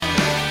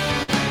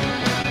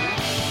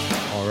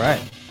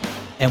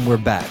And we're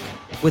back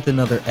with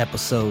another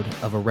episode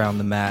of Around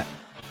the Mat.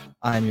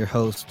 I am your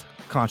host,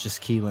 Conscious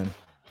Keelan.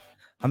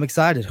 I'm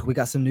excited. We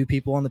got some new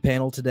people on the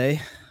panel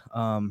today.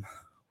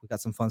 We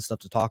got some fun stuff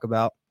to talk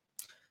about.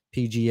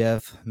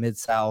 PGF,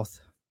 Mid-South,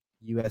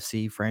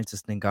 UFC,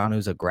 Francis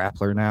Ngannou's a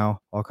grappler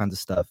now, all kinds of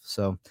stuff.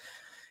 So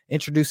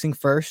introducing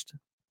first,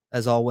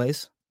 as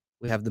always,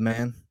 we have the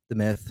man, the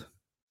myth,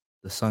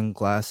 the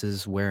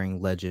sunglasses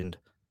wearing legend,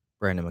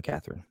 Brandon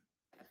McCatherine.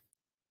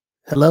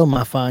 Hello,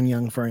 my fine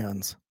young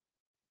friends.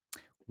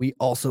 We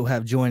also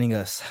have joining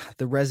us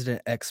the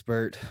resident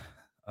expert,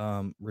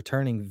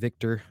 returning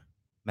victor,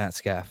 Matt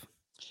Scaff.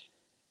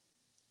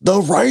 The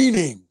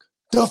reigning,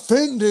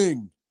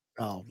 defending.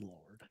 Oh,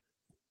 Lord.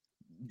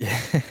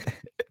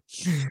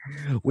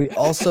 We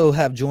also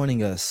have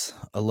joining us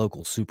a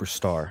local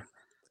superstar,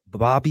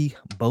 Bobby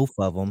Both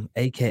of them,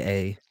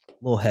 a.k.a.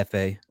 Lil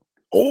Jefe.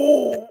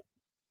 Oh,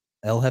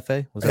 El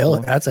Jefe? Was that the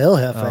one? That's El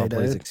Jefe, Oh, dude.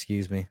 please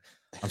excuse me.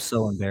 I'm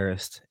so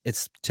embarrassed.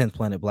 It's 10th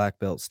Planet Black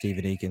Belt,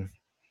 Steven Eakin.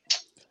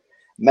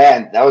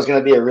 Man, that was going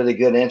to be a really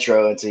good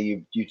intro until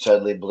you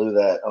totally blew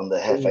that on the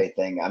Hefe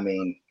thing. I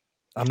mean,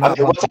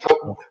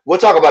 we'll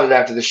talk about it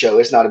after the show.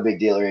 It's not a big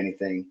deal or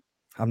anything.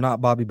 I'm not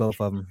Bobby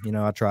Both of them. You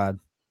know, I tried.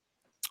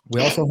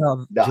 We also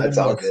have no, it's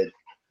all good.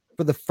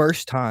 For the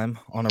first time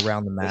on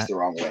Around the Mat, it's the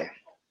wrong way.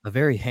 A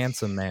very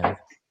handsome man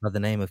by the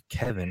name of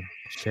Kevin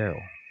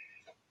Sherrill.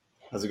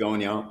 How's it going,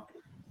 y'all?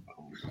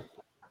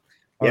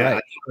 All yeah,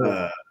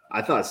 right.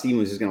 I thought Steven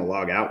was just going to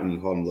log out when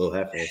you called him Lil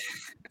Jefe.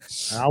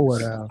 I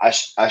would have.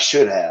 I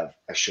should have.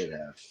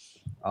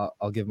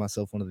 I'll give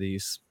myself one of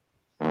these.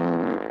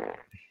 Okay,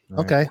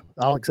 right.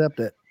 I'll accept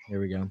it. Here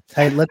we go.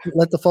 Hey, let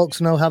the folks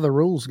know how the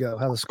rules go,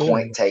 how the score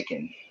point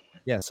taken.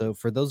 Yeah, so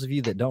for those of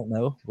you that don't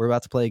know, we're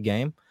about to play a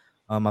game.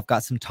 I've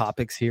got some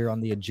topics here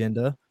on the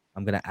agenda.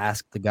 I'm going to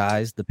ask the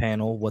guys, the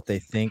panel, what they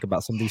think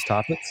about some of these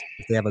topics.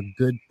 If they have a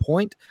good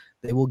point,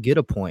 they will get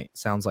a point.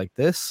 Sounds like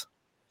this.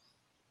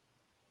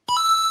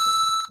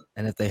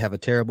 And if they have a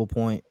terrible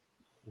point,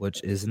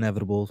 which is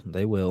inevitable,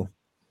 they will,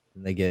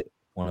 and they get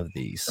one of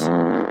these.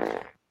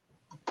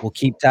 We'll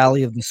keep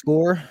tally of the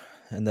score,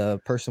 and the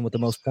person with the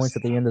most points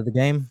at the end of the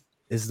game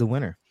is the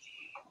winner.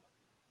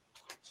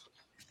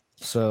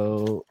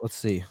 So let's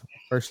see.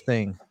 First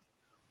thing,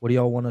 what do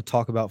y'all want to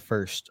talk about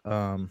first?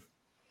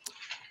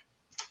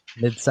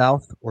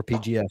 Mid-South or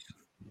PGF?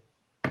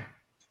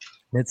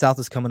 Mid-South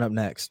is coming up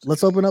next.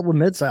 Let's open up with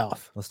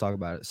Mid-South. Let's talk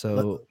about it.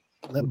 So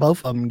let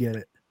both of them get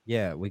it.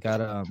 Yeah, we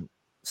got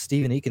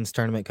Steven Eakin's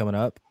tournament coming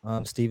up.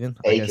 Steven,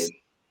 I guess.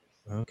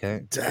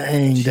 Okay.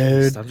 Dang,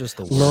 dude. I'm just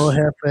the Lil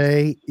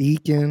Jefe,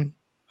 Eakin.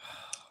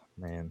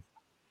 Man.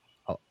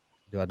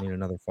 Do I need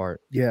another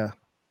fart? Yeah.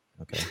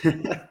 Okay.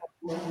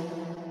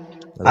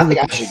 I think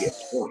I should get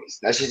points.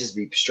 That should just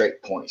be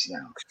straight points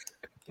now.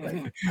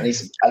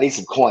 I need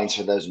some coins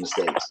for those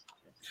mistakes.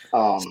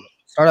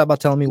 Start out by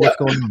telling me what's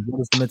going on.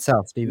 What is the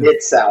Mid-South, Steven?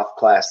 Mid-South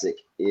Classic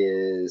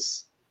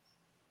is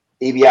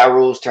EBI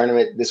rules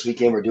tournament this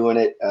weekend. We're doing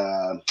it.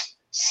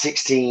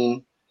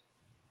 16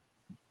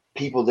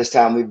 people this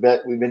time. We've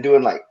been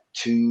doing like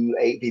 2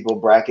 8-people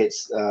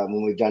brackets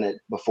when we've done it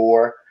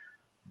before.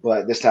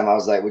 But this time I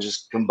was like, we'll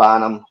just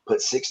combine them,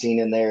 put 16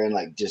 in there, and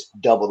like just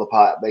double the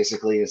pot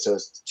basically. And so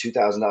it's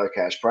 $2,000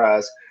 cash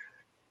prize.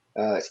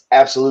 It's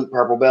absolute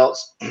purple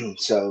belts.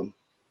 So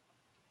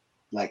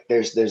like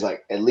there's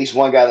like at least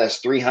one guy that's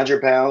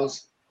 300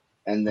 pounds,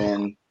 and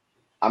then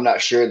I'm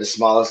not sure the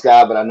smallest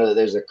guy, but I know that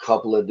there's a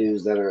couple of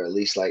dudes that are at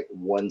least like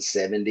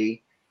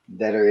 170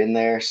 that are in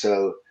there.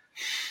 So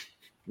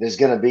there's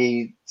gonna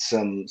be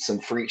some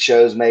freak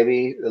shows,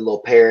 maybe a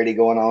little parody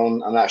going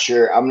on. I'm not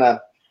sure. I'm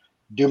gonna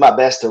do my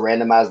best to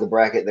randomize the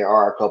bracket. There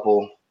are a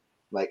couple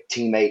like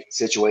teammate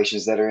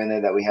situations that are in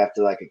there that we have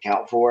to like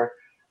account for,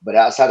 but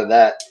outside of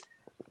that,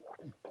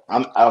 I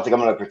don't think I'm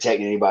going to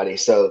protect anybody.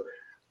 So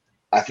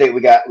I think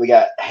we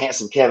got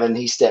handsome Kevin.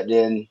 He stepped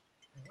in.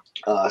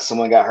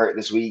 Someone got hurt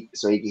this week,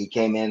 so he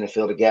came in and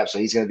filled a gap. So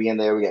he's going to be in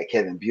there. We got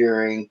Kevin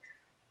Buring,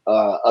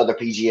 other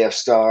PGF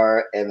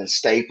star, Evan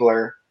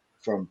Stapler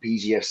from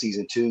PGF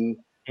season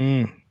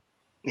 2.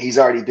 He's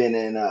already been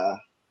in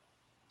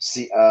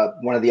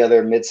one of the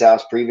other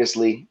Mid-Souths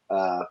previously.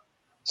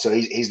 So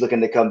he's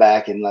looking to come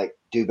back and like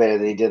do better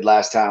than he did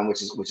last time,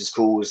 which is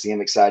cool to see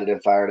him excited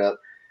and fired up.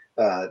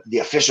 The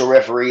official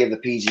referee of the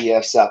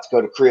PGF, South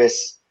Dakota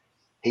Chris,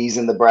 he's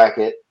in the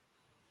bracket.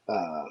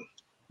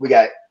 We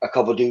got a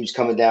couple dudes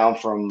coming down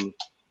from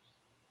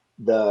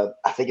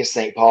I think it's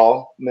St.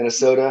 Paul,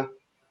 Minnesota,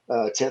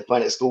 10th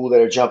Planet School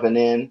that are jumping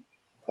in.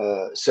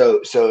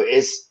 So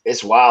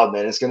it's wild,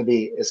 man. It's gonna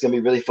be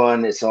really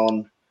fun. It's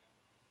on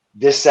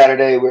this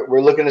Saturday.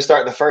 We're looking to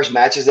start the first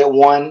matches at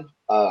 1.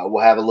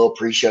 We'll have a little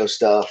pre-show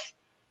stuff.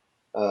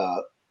 A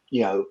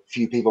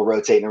few people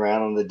rotating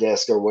around on the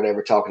desk or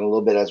whatever, talking a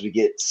little bit as we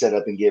get set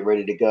up and get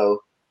ready to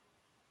go.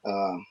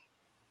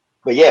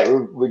 But yeah,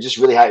 we're just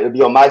really hyped. It'll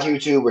be on my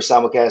YouTube. We're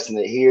simulcasting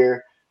it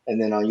here,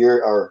 and then on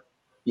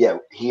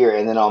here,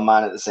 and then on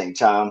mine at the same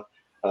time.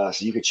 So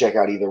you can check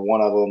out either one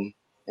of them,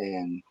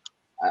 and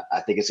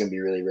I think it's gonna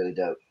be really, really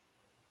dope.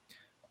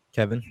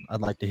 Kevin,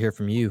 I'd like to hear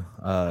from you.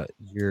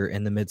 You're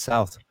in the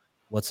Mid-South.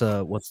 What's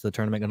the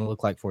tournament going to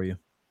look like for you?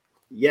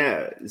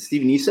 Yeah,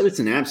 Steven, you said it's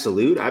an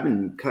absolute. I've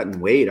been cutting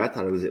weight. I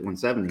thought it was at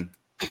 170.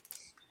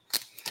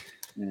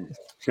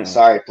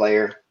 Sorry,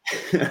 player.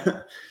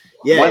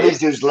 Yeah, one of these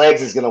dudes'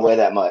 legs is going to weigh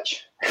that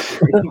much.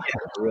 For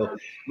real.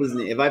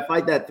 Listen, if I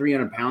fight that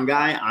 300-pound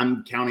guy,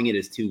 I'm counting it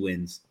as 2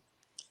 wins.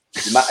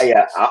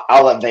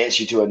 I'll advance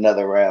you to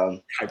another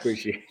round. I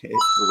appreciate it.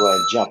 We'll go ahead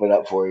and jump it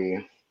up for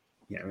you.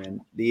 Yeah, man.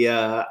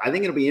 I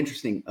think it'll be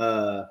interesting.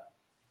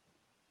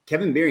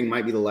 Kevin Beering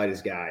might be the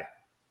lightest guy.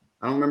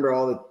 I don't remember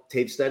all the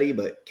tape study,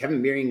 but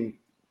Kevin Beering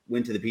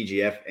went to the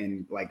PGF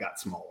and got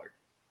smaller.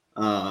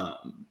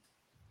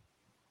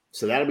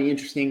 So that'll be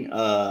interesting.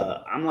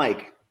 I'm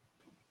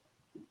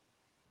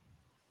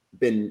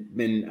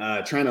been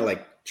trying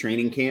to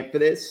training camp for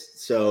this.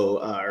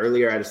 So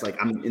earlier I just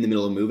I'm in the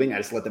middle of moving. I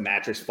just let the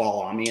mattress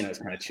fall on me and I was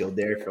kind of chilled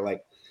there for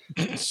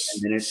 10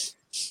 minutes.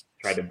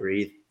 Tried to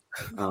breathe.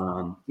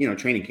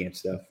 Training camp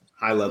stuff,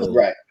 high level.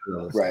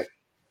 Right.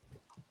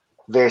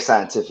 Very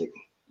scientific.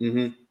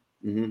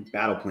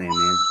 Battle plan,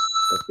 man.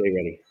 Let's stay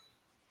ready.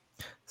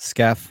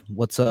 Scaff,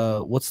 what's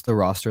the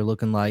roster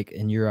looking like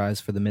in your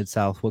eyes for the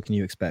Mid-South? What can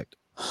you expect?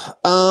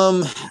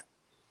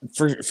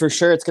 For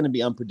sure, it's going to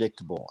be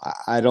unpredictable.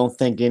 I don't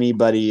think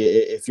anybody,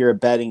 if you're a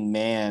betting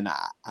man,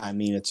 I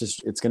mean, it's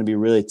going to be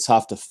really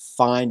tough to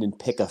find and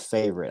pick a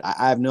favorite.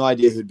 I have no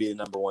idea who'd be the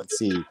number 1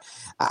 seed.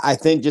 I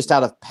think just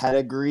out of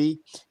pedigree,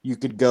 you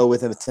could go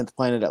with a 10th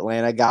Planet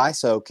Atlanta guy.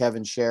 So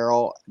Kevin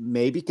Sherrill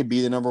maybe could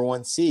be the number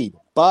 1 seed.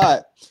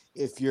 But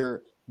if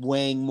you're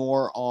weighing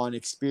more on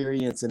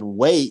experience and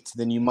weight,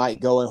 then you might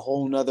go a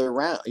whole nother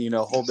round,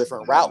 whole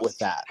different route with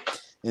that.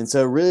 And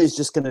so really it's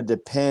just going to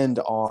depend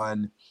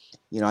on,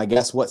 I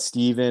guess what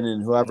Steven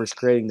and whoever's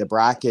creating the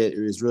bracket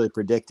is really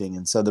predicting.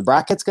 And so the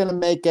bracket's going to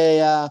make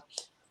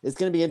it's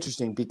going to be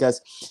interesting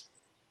because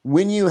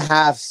when you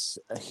have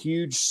a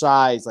huge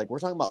size, we're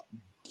talking about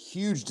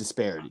huge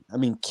disparity. I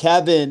mean,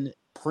 Kevin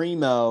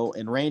Primo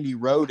and Randy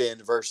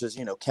Roden versus,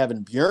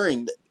 Kevin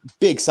Buring,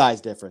 big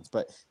size difference,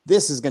 but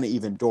this is going to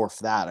even dwarf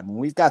that. I mean,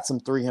 we've got some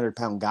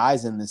 300-pound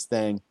guys in this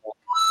thing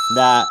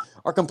that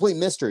are complete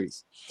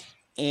mysteries.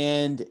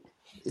 And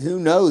who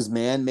knows,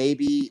 man?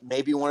 Maybe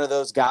one of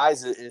those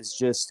guys is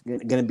just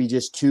going to be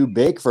just too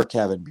big for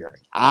Kevin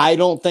Buring. I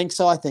don't think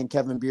so. I think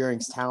Kevin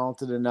Buring's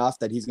talented enough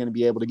that he's going to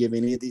be able to give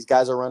any of these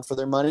guys a run for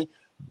their money.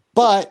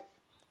 But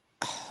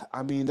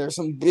I mean, there's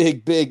some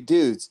big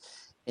dudes,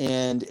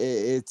 and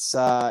it's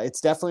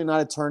definitely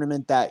not a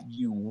tournament that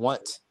you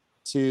want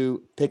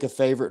to pick a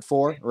favorite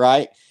for,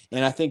 right?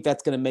 And I think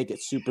that's going to make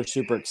it super,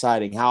 super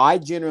exciting. How I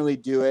generally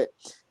do it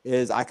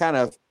is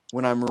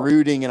when I'm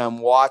rooting and I'm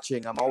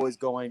watching, I'm always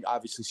going,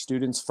 obviously,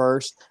 students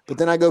first, but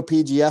then I go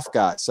PGF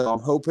guys. So I'm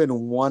hoping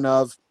one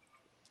of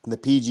the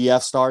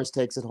PGF stars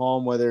takes it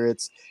home, whether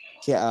it's,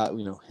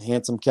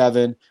 handsome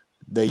Kevin,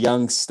 the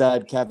young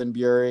stud Kevin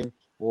Buring,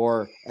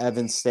 or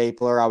Evan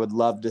Stapler. I would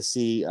love to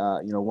see,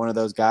 one of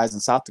those guys.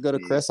 And South Dakota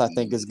Chris, I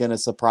think, is going to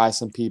surprise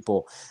some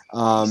people.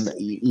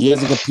 He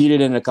hasn't competed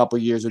in a couple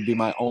of years, would be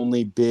my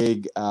only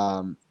big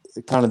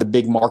kind of the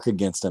big mark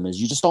against him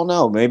is you just don't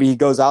know. Maybe he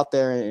goes out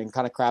there and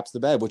kind of craps the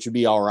bed, which would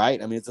be all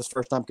right. I mean, it's his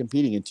first time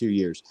competing in 2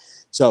 years.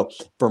 So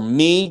for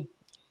me,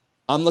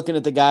 I'm looking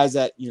at the guys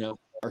that,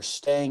 are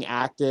staying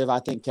active. I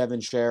think Kevin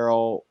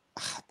Sherrill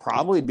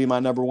probably be my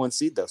number 1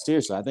 seed, though.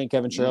 Seriously, I think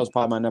Kevin Sherrill is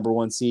probably my number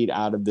 1 seed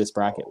out of this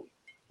bracket.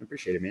 I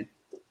appreciate it, man.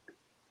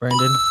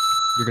 Brandon,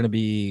 you're going to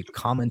be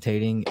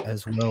commentating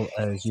as well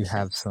as you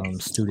have some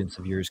students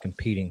of yours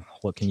competing.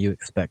 What can you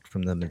expect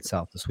from the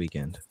Mid-South this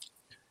weekend?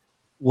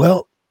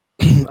 Well,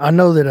 I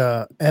know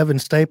that Evan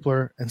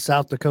Stapler and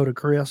South Dakota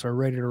Chris are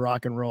ready to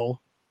rock and roll.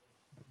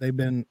 They've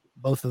been,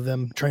 both of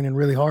them, training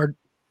really hard.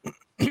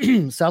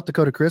 South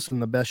Dakota Chris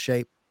in the best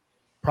shape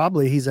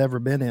probably he's ever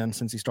been in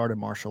since he started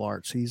martial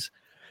arts.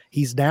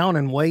 He's down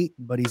in weight,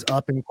 but he's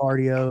up in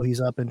cardio. He's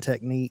up in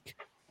technique.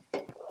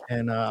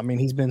 And,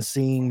 he's been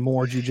seeing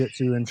more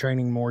jiu-jitsu and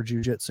training more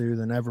jiu-jitsu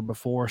than ever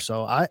before.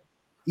 So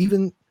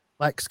even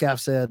like Scaff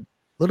said, a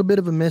little bit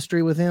of a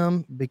mystery with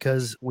him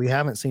because we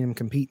haven't seen him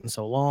compete in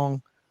so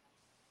long.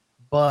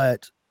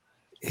 But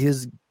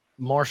his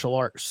martial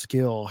arts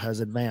skill has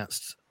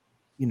advanced,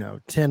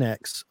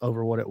 10x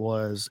over what it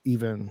was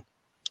even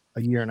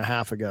a year and a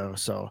half ago.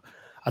 So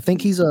I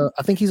think he's a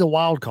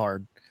wild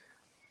card.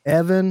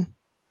 Evan's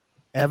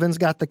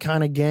got the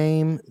kind of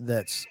game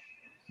that's,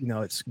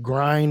 it's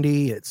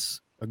grindy,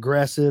 it's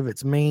aggressive,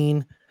 it's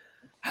mean.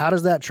 How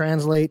does that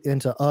translate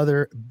into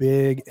other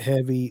big,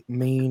 heavy,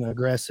 mean,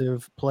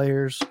 aggressive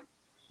players?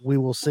 We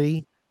will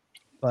see.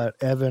 But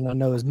Evan, I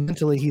know, is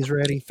mentally he's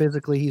ready.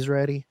 Physically, he's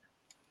ready.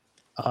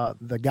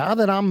 The guy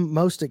that I'm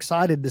most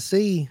excited to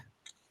see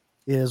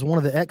is one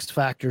of the X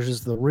factors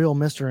is the real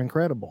Mr.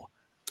 Incredible.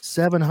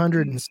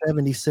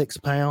 776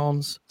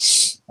 pounds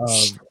of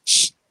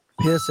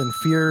piss and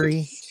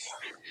fury.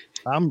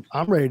 I'm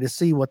ready to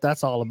see what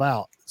that's all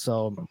about.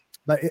 So,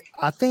 but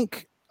I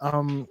think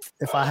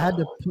if I had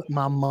to put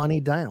my money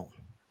down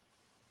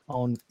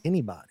on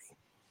anybody,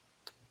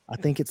 I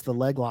think it's the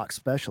leg lock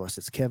specialist.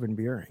 It's Kevin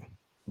Buring.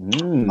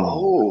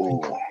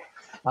 Oh,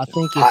 I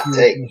think hot if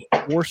take.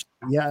 you're forced,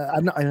 yeah,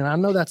 I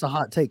know that's a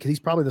hot take because he's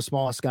probably the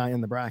smallest guy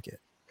in the bracket.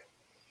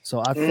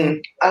 So I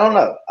think I don't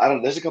know.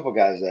 There's a couple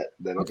guys that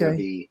are Okay. going to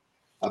be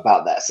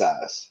about that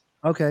size.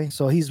 okay,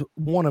 so he's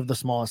one of the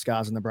smallest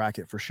guys in the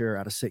bracket for sure.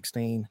 Out of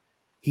 16,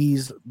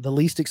 he's the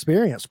least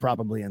experienced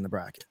probably in the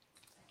bracket.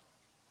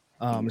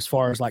 As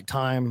far as like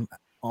time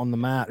on the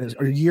mat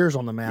or years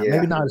on the mat, Yeah.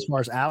 maybe not as far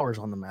as hours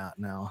on the mat.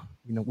 Now,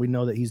 we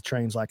know that he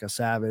trains like a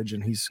savage,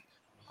 and he's,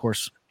 of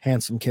course,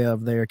 handsome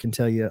Kev there can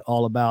tell you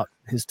all about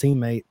his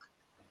teammate.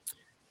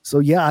 So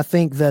yeah, I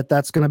think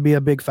that's going to be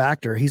a big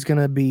factor. He's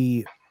going to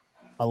be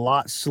a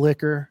lot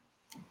slicker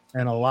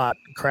and a lot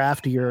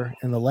craftier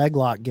in the leg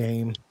lock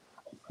game,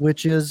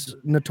 which is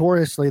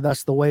notoriously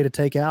that's the way to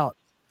take out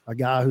a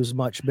guy who's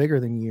much bigger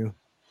than you.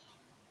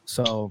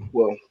 So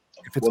Well,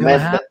 if it's well, going to man,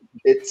 happen,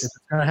 it's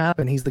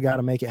he's the guy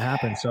to make it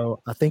happen.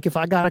 So I think if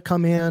I got to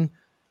come in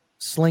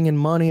slinging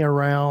money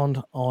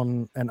around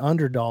on an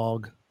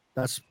underdog,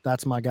 that's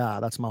my guy.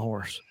 That's my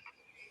horse.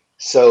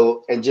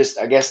 so, and just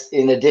I guess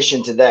in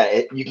addition to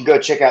that, you can go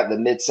check out the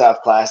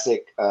Mid-South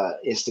Classic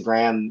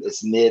Instagram.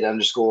 It's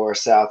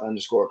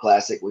mid_South_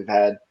 Classic. We've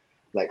had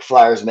like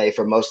flyers made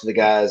for most of the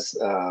guys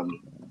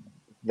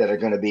that are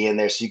going to be in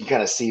there, so you can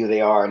kind of see who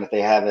they are, and if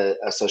they have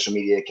a social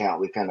media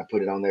account, we've kind of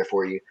put it on there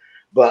for you.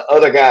 But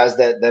other guys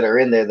that are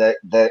in there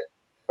that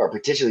are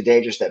potentially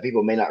dangerous that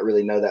people may not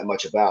really know that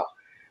much about.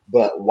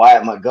 But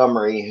Wyatt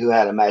Montgomery, who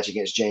had a match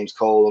against James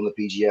Cole on the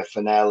PGF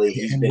finale,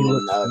 he's been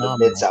in the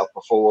Mid-South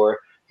before.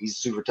 He's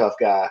a super tough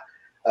guy.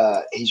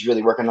 He's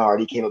really working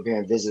hard. He came up here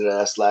and visited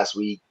us last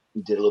week,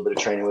 did a little bit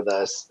of training with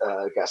us,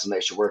 got some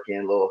extra work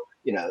in, little,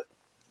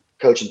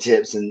 coaching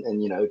tips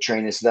and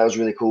training. So that was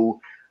really cool.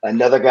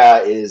 Another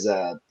guy is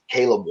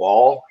Caleb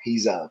Wall.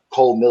 He's a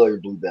Cole Miller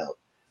blue belt.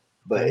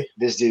 But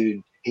this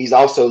dude, he's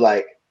also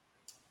like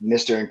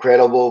Mr.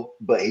 Incredible,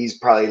 but he's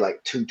probably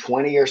like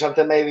 220 or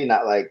something, maybe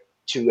not like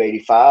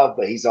 285,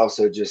 but he's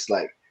also just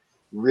like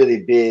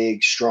really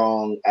big,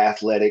 strong,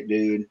 athletic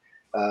dude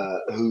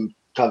who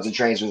comes and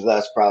trains with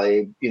us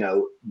probably,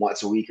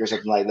 once a week or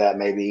something like that.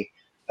 Maybe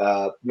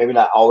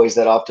not always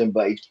that often,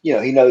 but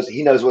he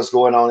knows what's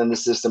going on in the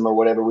system or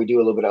whatever. We do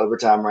a little bit of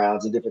overtime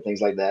rounds and different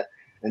things like that.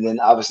 And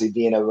then obviously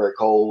being over at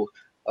Cole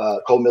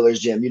Miller's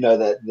gym,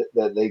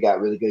 that they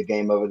got really good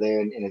game over there.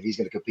 And if he's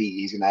going to compete,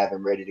 he's going to have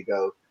him ready to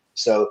go.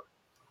 So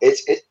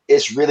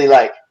it's really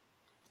like,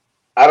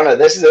 I don't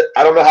know.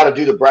 I don't know how to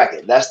do the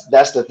bracket. That's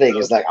the thing.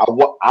 It's like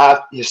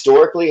I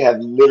historically have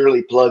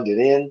literally plugged it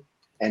in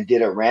and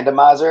did a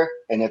randomizer.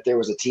 And if there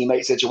was a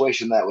teammate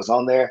situation that was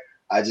on there,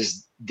 I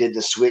just did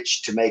the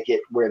switch to make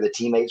it where the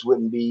teammates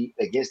wouldn't be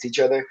against each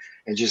other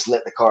and just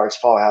let the cards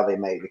fall how they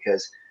may,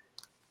 because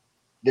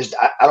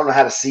I don't know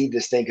how to seed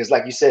this thing. Because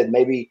like you said,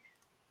 maybe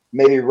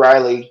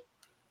Riley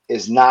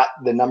is not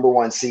the number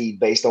one seed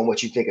based on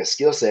what you think a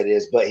skill set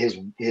is, but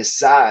his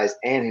size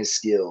and his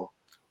skill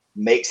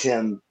makes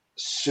him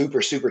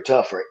super, super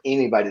tough for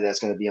anybody that's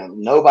going to be on.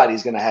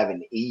 Nobody's going to have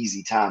an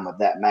easy time of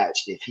that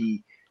match if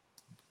he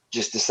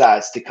just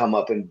decides to come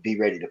up and be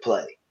ready to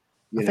play.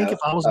 I think if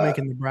I was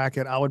making the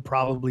bracket, I would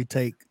probably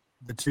take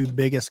the two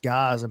biggest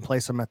guys and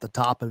place them at the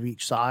top of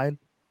each side.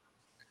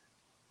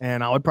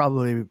 And I would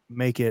probably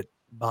make it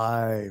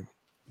by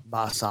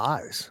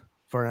size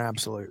for an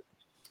absolute.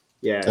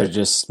 Yeah. So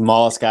just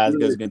smallest guy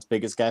goes against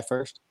biggest guy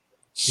first?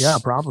 Yeah,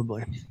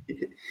 probably.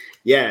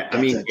 Yeah.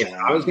 I mean, if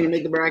I was going to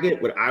make the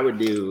bracket, what I would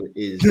do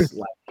is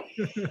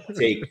like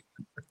take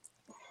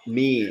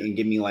me and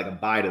give me like a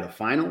bye to the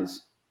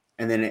finals.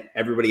 And then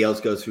everybody else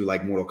goes through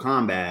like Mortal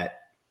Kombat.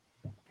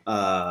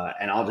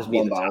 And I'll just be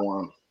one at the by top.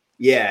 one.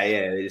 Yeah.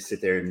 They just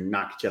sit there and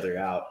knock each other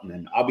out. And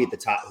then I'll be at the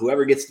top.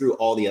 Whoever gets through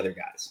all the other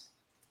guys.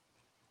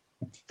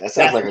 That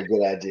sounds like a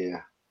good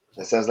idea.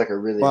 That sounds like a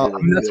really, really I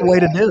mean, that's a way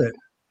to do it.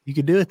 You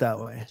could do it that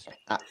way.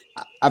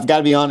 I've got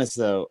to be honest,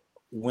 though.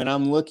 When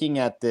I'm looking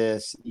at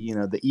this,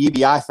 the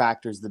EBI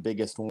factor is the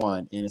biggest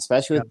one. And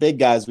especially with big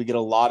guys, we get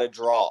a lot of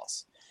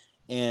draws.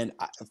 And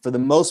for the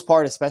most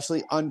part,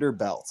 especially under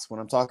belts, when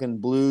I'm talking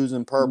blues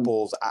and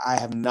purples, I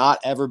have not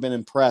ever been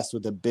impressed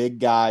with the big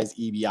guys'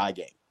 EBI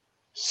game.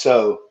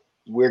 So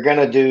we're going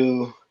to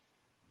do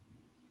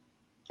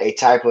a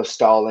type of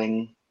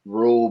stalling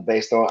rule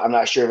based on, I'm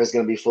not sure if it's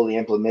going to be fully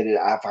implemented.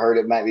 I've heard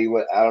it might be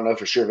I don't know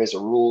for sure if it's a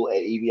rule at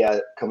EBI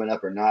coming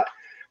up or not,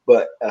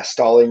 but a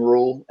stalling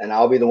rule. And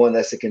I'll be the one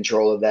that's in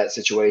control of that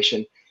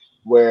situation,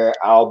 where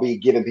I'll be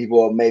giving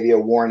people maybe a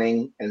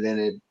warning. And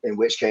then in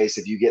which case,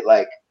 if you get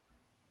like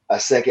a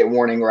second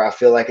warning where I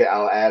feel like it,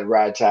 I'll add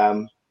ride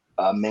time,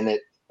 a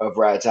minute of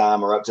ride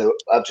time, or up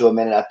to a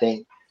minute. I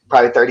think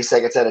probably 30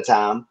 seconds at a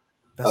time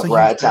of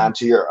ride time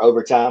to your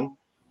overtime.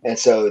 And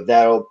so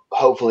that'll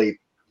hopefully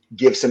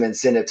give some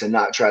incentive to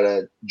not try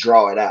to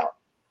draw it out.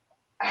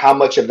 How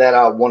much of that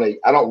I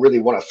don't really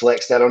want to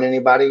flex that on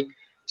anybody.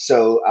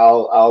 So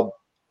I'll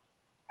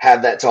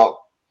have that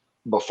talk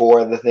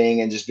before the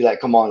thing and just be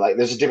like, come on, like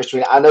there's a difference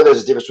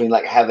between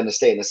like having to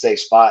stay in a safe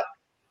spot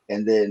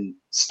and then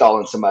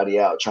stalling somebody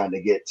out trying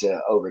to get to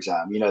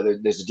overtime.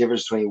 There's a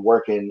difference between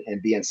working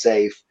and being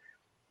safe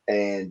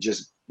and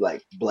just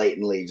like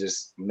blatantly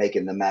just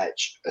making the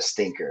match a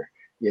stinker,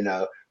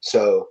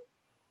 So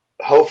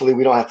hopefully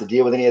we don't have to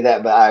deal with any of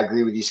that, but I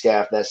agree with you,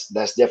 Scaff. That's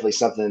definitely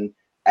something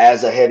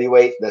as a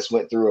heavyweight that's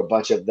went through a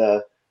bunch of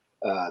the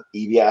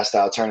EBI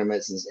style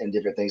tournaments and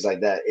different things like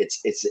that.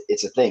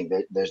 It's a thing.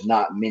 There's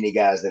not many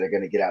guys that are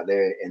going to get out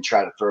there and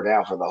try to throw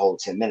down for the whole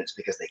 10 minutes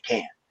because they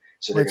can't.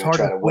 So they're going to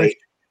try to wait.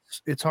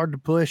 It's hard to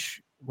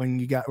push when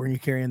you're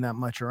carrying that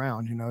much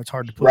around. It's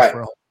hard to push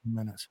for a whole 10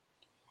 minutes.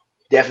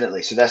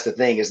 Definitely. So that's the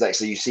thing is like,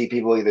 so you see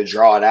people either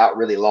draw it out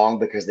really long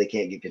because they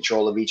can't get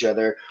control of each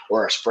other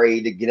or are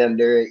afraid to get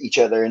under each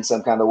other in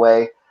some kind of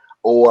way.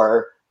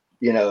 Or,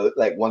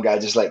 like one guy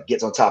just like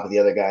gets on top of the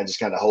other guy and just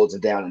kind of holds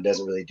him down and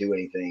doesn't really do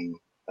anything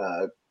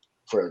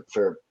for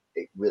a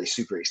really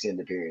super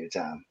extended period of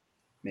time.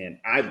 Man,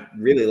 I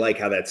really like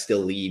how that still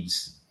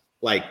leaves.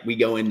 Like we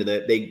go into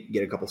they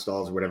get a couple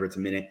stalls or whatever, it's a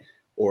minute,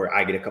 or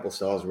I get a couple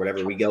stalls or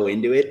whatever. We go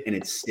into it and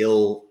it's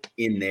still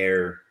in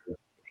their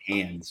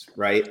hands,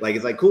 right? Like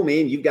it's like, cool,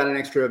 man, you've got an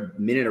extra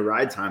minute of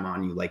ride time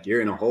on you, like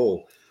you're in a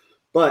hole,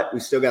 but we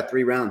still got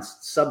 3 rounds.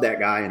 Sub that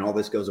guy and all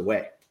this goes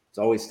away. It's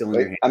always still in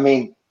your hands. I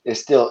mean, it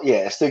still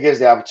gives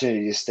the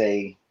opportunity to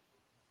stay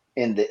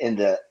in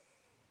the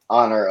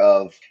honor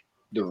of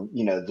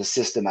the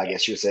system, I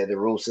guess you would say, the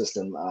rule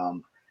system,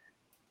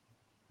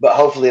 but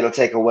hopefully it'll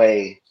take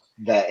away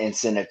that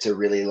incentive to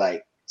really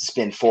like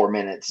spend 4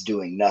 minutes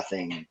doing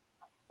nothing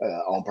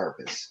on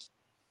purpose.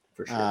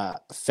 For sure.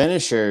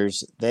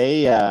 Finishers,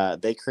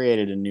 they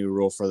created a new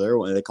rule for their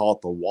one. They call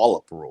it the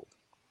wallop rule.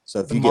 So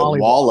if you get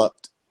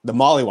walloped, the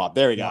mollywop,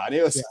 there we go. And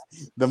it was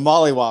the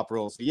mollywop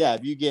rule. So yeah,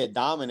 if you get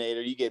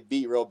dominated, you get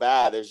beat real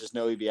bad, there's just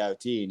no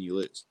EBIOT and you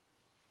lose.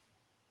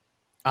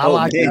 I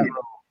like that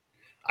rule.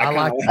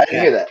 I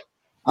didn't hear that.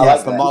 I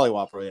like the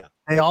mollywop rule. Yeah.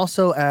 They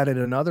also added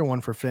another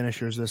one for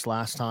finishers this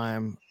last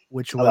time,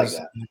 which was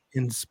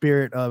in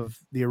spirit of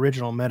the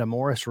original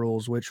Metamoris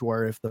rules, which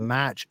were if the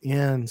match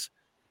ends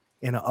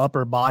in an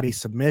upper body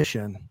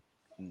submission,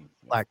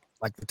 like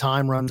the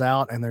time runs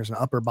out and there's an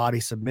upper body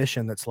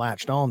submission that's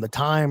latched on, the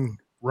time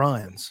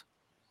runs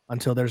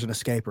until there's an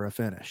escape or a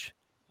finish.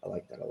 I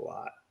like that a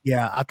lot.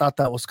 Yeah, I thought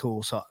that was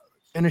cool. So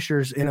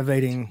finishers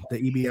innovating the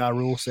EBI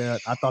rule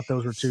set. I thought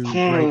those were two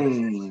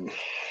great.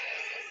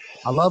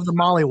 I love the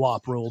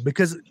mollywop rule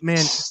because,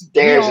 man,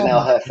 there's an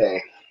El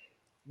Jefe.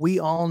 We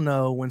all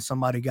know when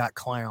somebody got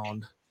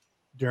clowned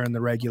during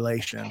the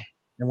regulation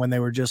and when they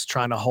were just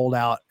trying to hold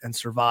out and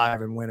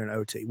survive and win an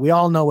OT. We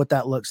all know what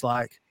that looks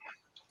like.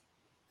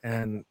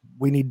 And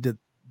we need to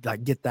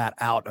like get that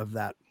out of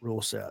that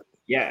rule set.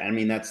 Yeah, I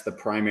mean, that's the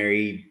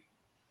primary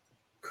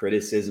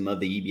criticism of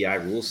the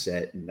EBI rule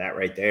set, and that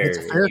right there. It's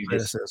a fair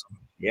criticism.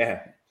 I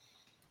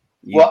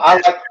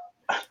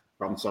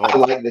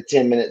like the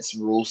 10 minutes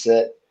rule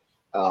set.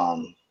 I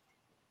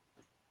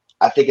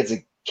think it's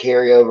a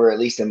carryover, at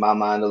least in my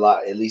mind, a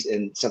lot, at least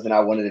in something I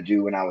wanted to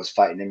do when I was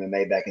fighting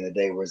MMA back in the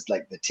day, was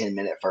like the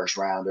 10-minute first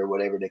round or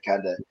whatever to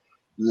kind of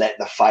let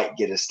the fight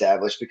get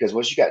established. Because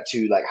once you got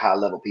two like high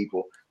level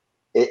people,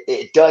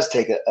 it does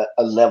take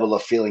a level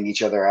of feeling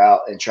each other out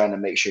and trying to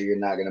make sure you're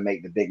not going to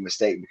make the big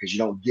mistake, because you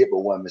don't get but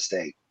one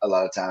mistake a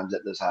lot of times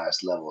at those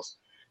highest levels.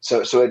 So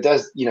it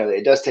does,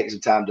 it does take some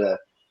time to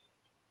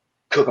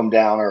cook them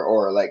down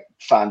or like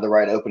find the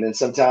right opening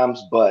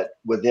sometimes. But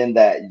within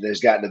that,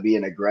 there's got to be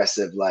an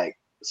aggressive, like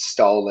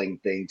stalling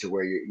thing to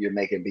where you're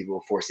making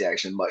people force the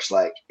action, much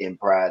like in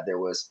Pride, there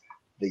was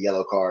the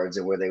yellow cards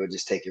and where they would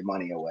just take your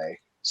money away.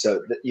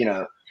 So,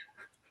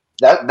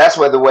 that's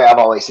where the way I've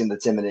always seen the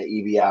 10-minute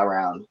EBI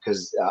round,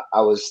 because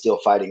I was still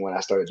fighting when I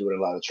started doing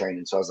a lot of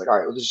training. So I was like, all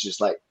right, well, this is just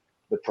like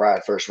the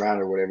Pride first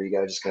round or whatever. You got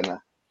to just kind of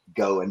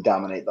go and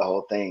dominate the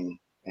whole thing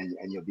and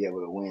you'll be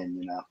able to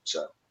win,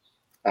 So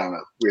I don't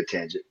know, weird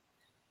tangent.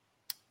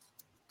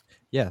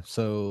 Yeah,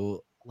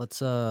 so let's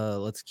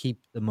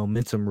keep the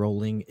momentum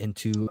rolling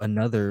into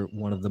another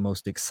one of the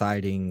most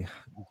exciting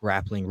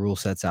grappling rule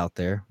sets out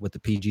there with the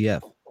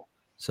PGF.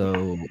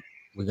 So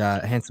we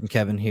got Handsome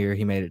Kevin here.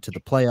 He made it to the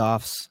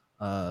playoffs,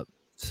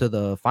 to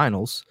the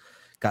finals,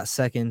 got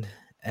second,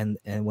 and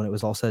when it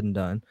was all said and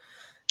done.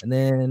 And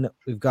then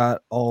we've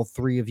got all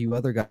three of you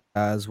other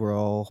guys were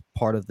all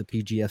part of the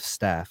PGF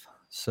staff.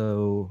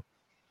 So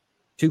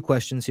 2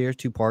 questions here,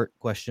 2-part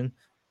question.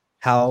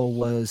 How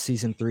was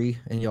season 3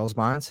 in y'all's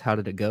minds? How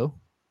did it go?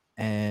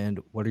 And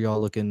what are y'all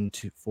looking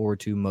forward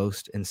to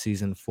most in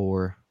season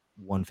 4,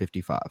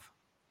 155?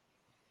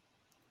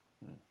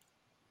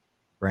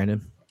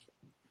 Brandon?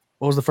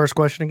 What was the first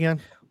question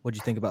again? What'd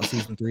you think about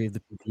season 3 of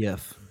the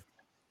PGF?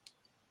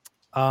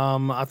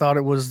 I thought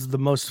it was the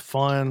most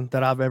fun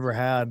that I've ever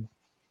had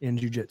in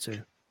jiu-jitsu.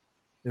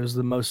 It was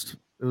the most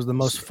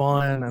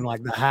fun and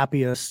like the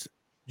happiest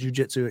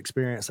jiu-jitsu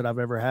experience that I've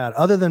ever had,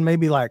 other than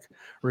maybe like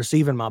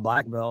receiving my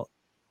black belt.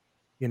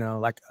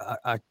 Like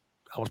I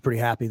was pretty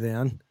happy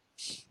then.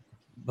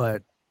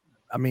 But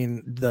I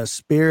mean, the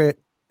spirit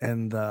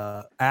and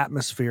the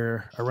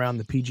atmosphere around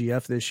the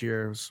PGF this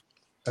year was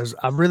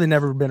I've really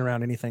never been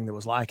around anything that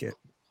was like it.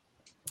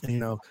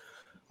 And,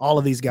 all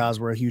of these guys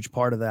were a huge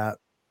part of that.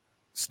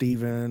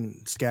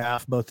 Steven,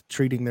 Scaff, both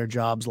treating their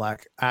jobs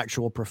like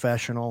actual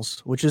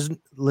professionals, which is,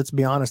 let's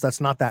be honest, that's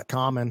not that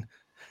common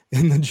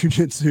in the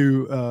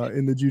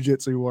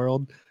jujitsu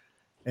world.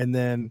 And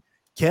then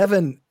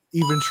Kevin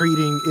even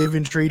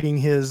treating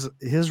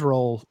his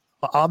role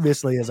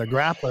obviously as a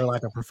grappler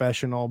like a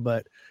professional,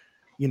 but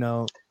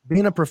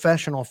being a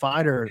professional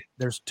fighter,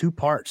 there's two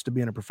parts to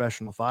being a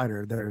professional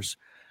fighter.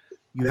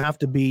 You have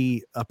to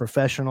be a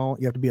professional,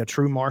 you have to be a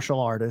true martial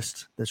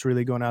artist that's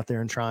really going out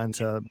there and trying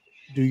to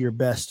do your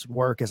best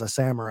work as a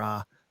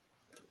samurai.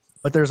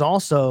 But there's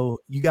also,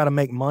 you got to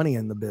make money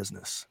in the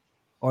business,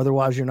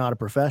 otherwise you're not a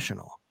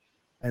professional.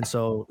 And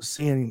so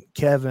seeing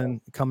Kevin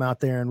come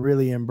out there and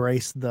really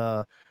embrace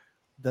the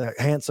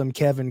handsome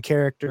Kevin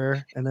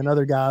character, and then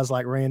other guys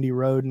like Randy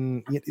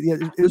Roden,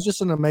 it was just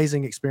an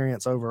amazing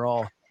experience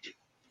overall.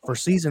 For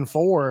season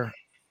 4,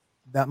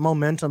 that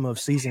momentum of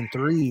season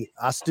 3,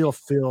 I still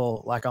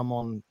feel like I'm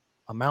on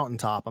a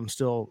mountaintop. I'm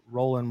still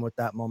rolling with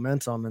that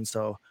momentum. And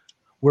so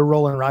we're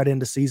rolling right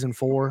into season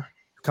 4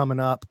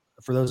 coming up.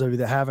 For those of you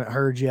that haven't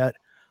heard yet,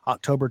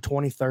 October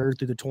 23rd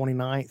through the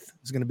 29th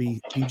is going to be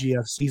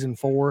PGF season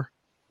 4.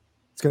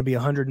 It's going to be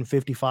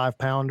 155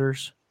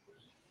 pounders.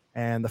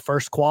 And the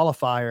first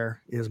qualifier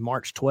is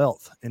March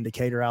 12th in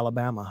Decatur,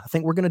 Alabama. I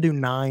think we're going to do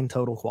 9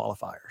 total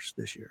qualifiers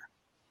this year.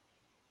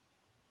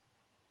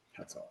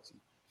 That's awesome.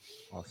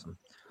 Awesome.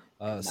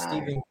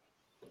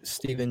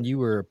 Steven, you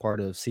were a part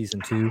of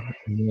season 2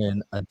 and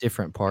then a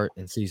different part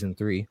in season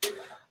 3.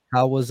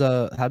 How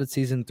did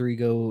season 3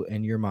 go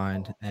in your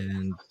mind?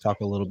 And talk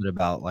a little bit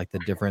about like the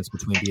difference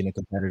between being a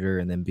competitor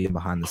and then being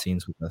behind the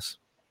scenes with us.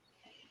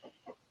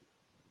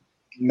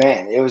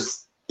 Man, it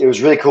was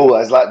really cool. It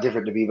was a lot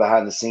different to be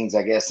behind the scenes,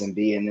 I guess, and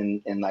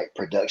being in like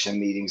production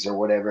meetings or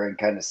whatever, and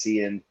kind of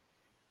seeing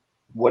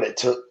what it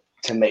took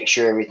to make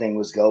sure everything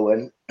was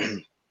going.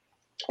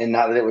 And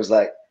not that it was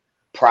like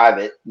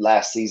private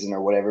last season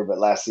or whatever, but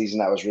last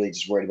season I was really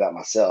just worried about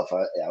myself.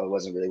 I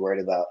wasn't really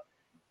worried about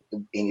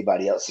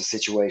anybody else's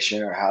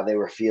situation or how they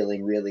were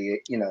feeling,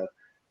 really,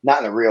 not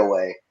in a real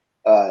way.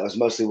 I was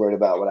mostly worried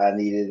about what I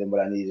needed and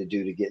what I needed to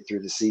do to get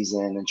through the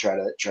season and try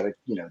to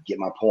get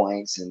my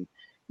points and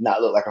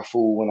not look like a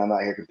fool when I'm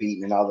out here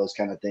competing and all those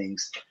kind of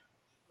things.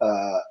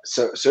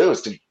 So it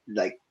was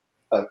like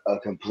a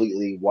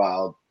completely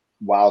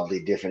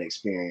wildly different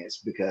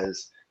experience,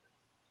 because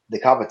the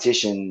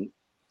competition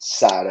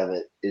side of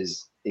it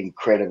is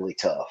incredibly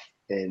tough,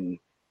 and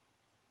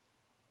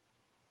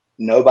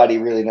nobody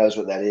really knows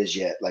what that is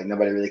yet. Like,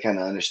 nobody really kind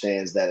of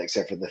understands that,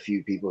 except for the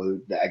few people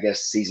who, I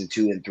guess, season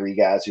 2 and 3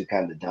 guys who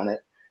kind of done it,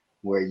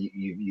 where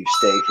you've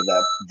stayed for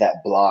that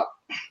block,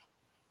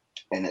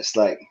 and it's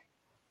like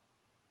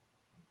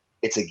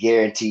it's a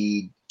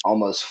guaranteed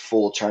almost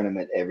full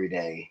tournament every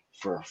day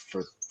for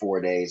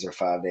 4 days or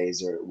 5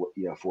 days or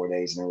 4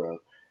 days in a row.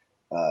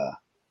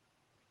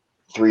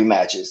 3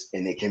 matches,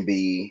 and it can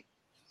be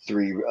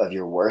 3 of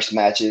your worst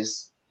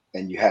matches,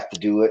 and you have to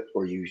do it,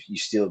 or you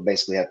still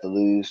basically have to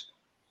lose.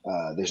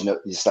 There's no,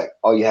 it's like,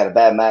 oh, you had a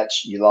bad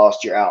match, you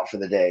lost, you're out for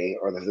the day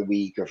or the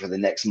week or for the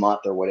next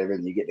month or whatever,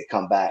 and you get to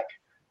come back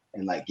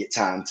and like get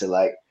time to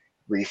like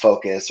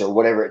refocus or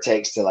whatever it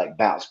takes to like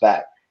bounce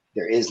back.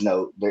 There is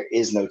no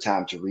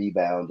time to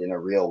rebound in a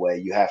real way.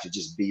 You have to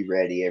just be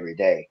ready every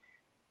day,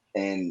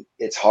 and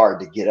it's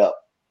hard to get up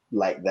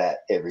like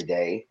that every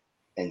day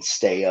and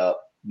stay up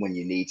when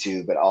you need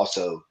to, but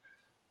also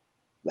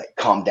like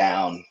calm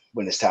down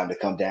when it's time to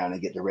come down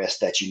and get the rest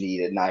that you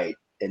need at night,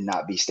 and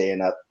not be staying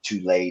up too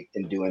late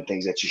and doing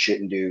things that you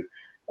shouldn't do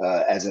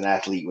as an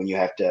athlete when you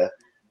have to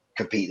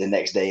compete the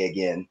next day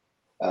again,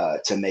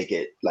 to make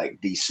it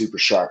like be super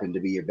sharp and to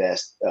be your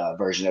best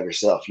version of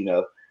yourself,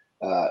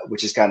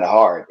 which is kind of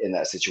hard in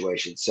that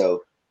situation.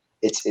 So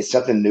it's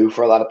something new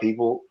for a lot of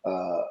people.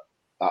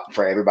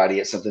 For everybody,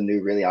 it's something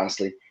new, really,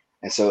 honestly.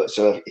 And so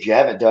if you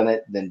haven't done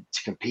it, then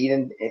to compete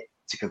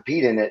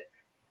in it,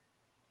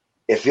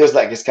 it feels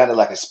like it's kind of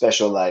like a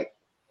special like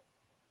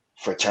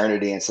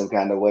fraternity in some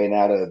kind of way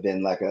now, to have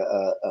been like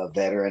a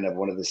veteran of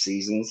one of the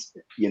seasons.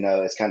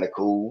 It's kind of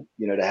cool,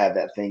 to have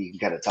that thing. You can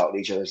kind of talk to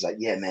each other. It's like,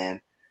 yeah, man,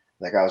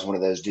 like I was one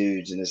of those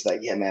dudes, and it's like,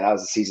 yeah, man, I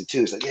was in season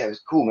 2. It's like, yeah, it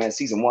was cool, man.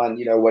 Season 1,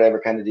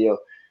 whatever kind of deal.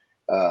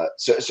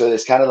 So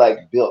it's kind of like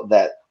built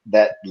that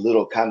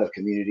little kind of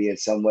community in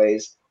some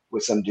ways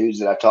with some dudes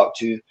that I talked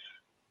to.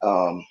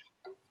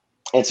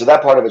 And so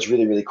that part of it's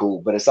really, really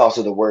cool, but it's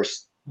also the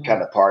worst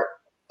kind of part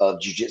of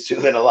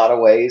jiu-jitsu in a lot of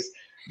ways,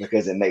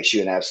 because it makes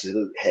you an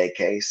absolute head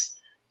case.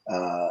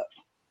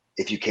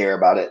 If you care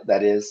about it,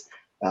 that is.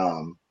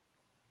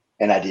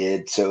 And I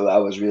did. So I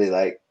was really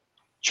like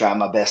trying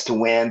my best to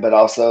win, but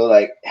also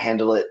like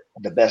handle it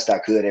the best I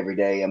could every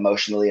day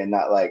emotionally, and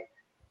not like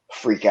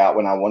freak out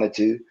when I wanted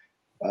to.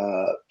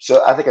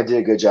 So I think I did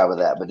a good job of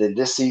that. But then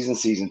this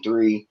season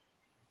 3,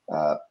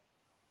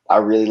 I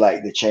really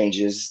like the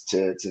changes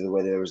to the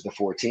way there was the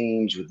 4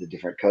 teams with the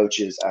different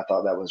coaches. I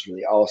thought that was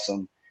really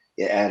awesome.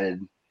 It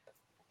added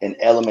an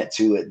element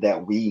to it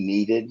that we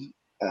needed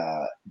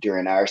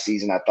during our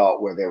season, I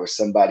thought, where there was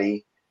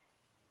somebody,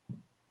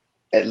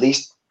 at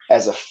least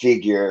as a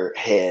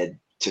figurehead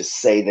to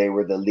say they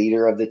were the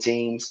leader of the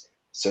teams,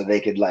 so they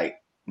could like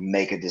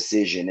make a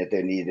decision if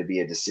there needed to be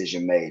a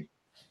decision made.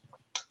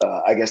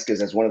 I guess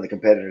because as one of the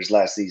competitors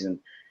last season,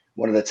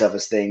 one of the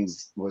toughest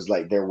things was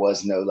like there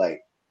was no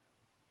like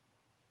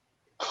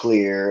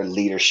clear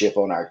leadership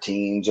on our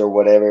teams or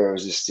whatever. It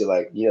was just still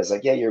like, it's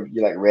like, yeah, you're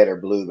like red or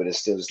blue, but it's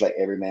still just like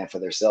every man for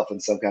themselves in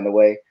some kind of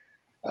way.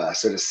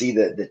 So to see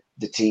the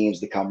teams,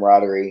 the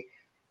camaraderie,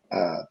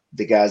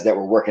 the guys that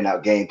were working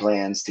out game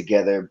plans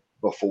together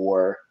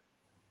before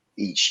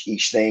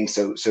each thing.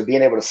 So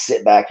being able to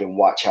sit back and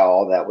watch how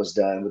all that was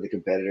done with the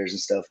competitors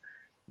and stuff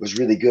was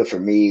really good for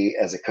me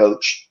as a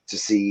coach to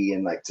see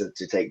and like to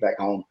take back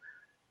home.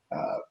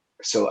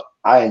 So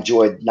I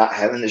enjoyed not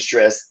having the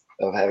stress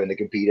of having to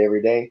compete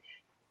every day.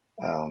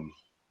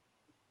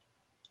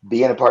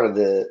 Being a part of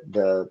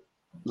the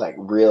like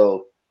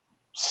real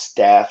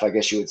staff, I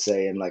guess you would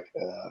say, and like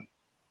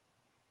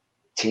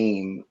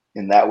team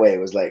in that way, it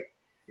was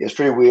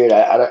pretty weird.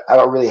 I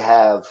don't really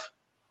have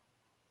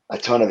a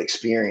ton of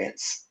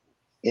experience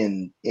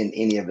in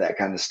any of that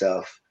kind of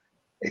stuff,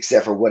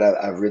 except for what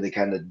I've really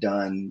kind of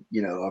done,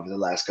 over the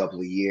last couple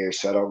of years.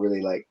 So I don't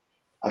really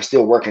I'm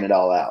still working it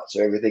all out.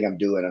 So everything I'm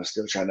doing, I'm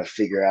still trying to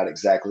figure out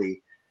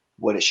exactly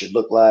what it should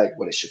look like,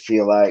 what it should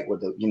feel like,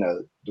 what the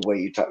way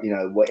you talk,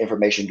 what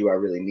information do I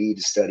really need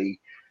to study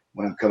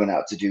when I'm coming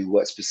out to do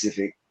what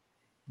specific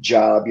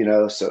job,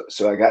 so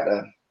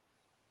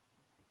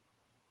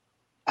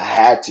I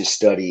had to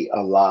study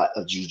a lot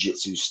of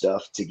jiu-jitsu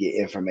stuff to get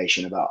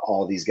information about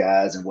all these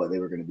guys and what they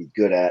were going to be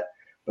good at,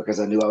 because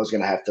I knew I was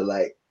going to have to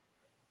like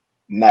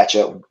match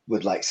up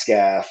with like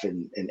Scaff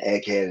and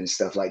Egghead and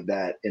stuff like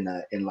that in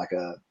like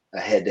a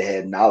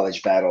head-to-head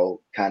knowledge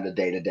battle kind of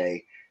day to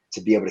day,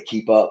 to be able to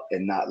keep up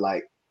and not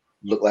like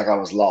look like I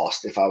was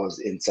lost if I was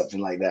in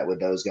something like that with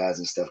those guys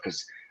and stuff.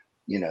 Because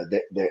they're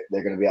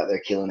going to be out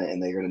there killing it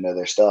and they're going to know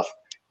their stuff.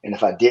 And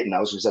if I didn't, I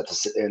was just have to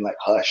sit there and like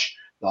hush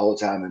the whole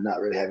time and not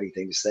really have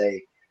anything to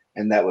say.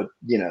 And that would,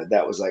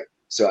 that was like,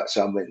 so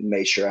I went and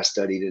made sure I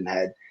studied and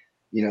had,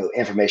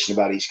 information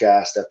about each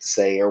guy, stuff to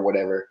say or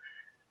whatever,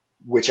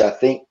 which I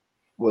think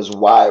was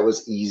why it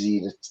was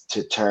easy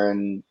to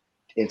turn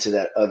into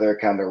that other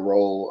kind of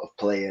role of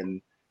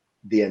playing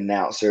the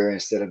announcer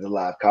instead of the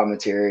live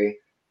commentary.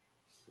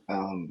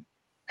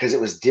 Because it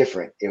was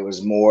different. It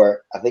was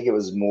more, I think it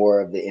was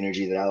more of the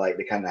energy that I like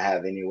to kind of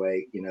have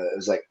anyway. It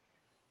was like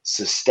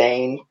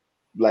sustained,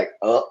 like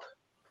up,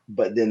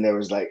 but then there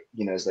was like,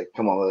 it's like,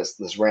 come on,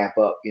 let's ramp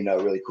up,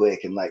 really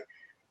quick and like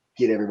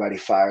get everybody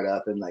fired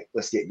up and like,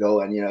 let's get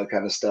going,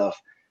 kind of stuff.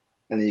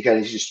 And then you kind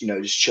of just,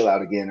 just chill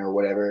out again or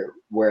whatever.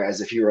 Whereas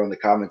if you were on the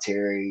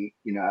commentary,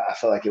 I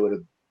felt like it would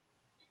have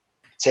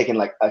taken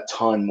like a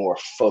ton more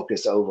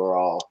focus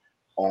overall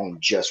on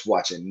just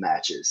watching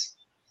matches.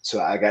 So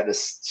I got to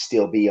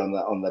still be on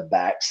the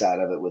back side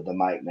of it with the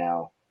mic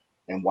now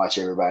and watch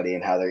everybody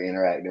and how they're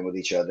interacting with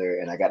each other.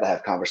 And I got to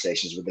have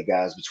conversations with the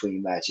guys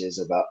between matches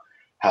about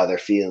how they're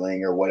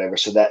feeling or whatever.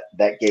 So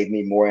that gave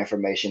me more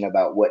information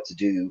about what to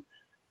do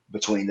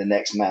between the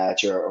next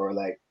match or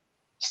like,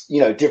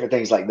 different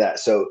things like that.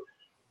 So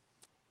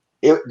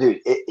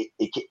it's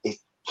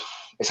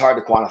hard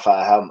to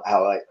quantify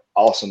how like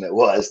awesome it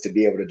was to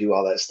be able to do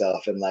all that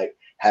stuff and like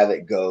have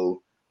it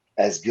go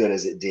as good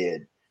as it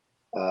did.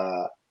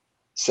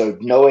 So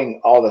knowing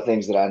all the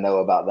things that I know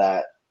about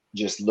that,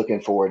 just looking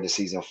forward to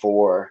season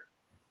 4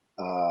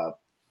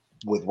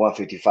 with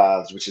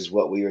 155s, which is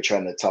what we were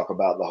trying to talk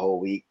about the whole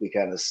week. We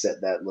kind of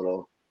set that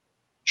little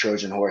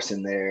Trojan horse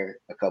in there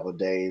a couple of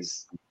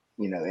days,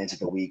 into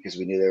the week, because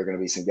we knew there were going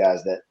to be some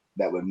guys that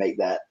would make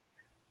that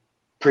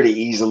pretty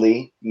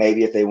easily,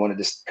 maybe if they wanted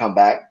to come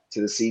back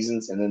to the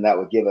seasons, and then that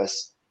would give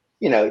us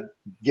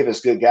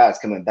good guys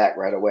coming back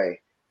right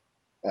away.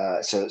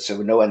 So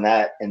knowing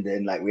that, and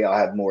then like we all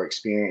have more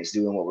experience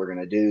doing what we're going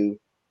to do,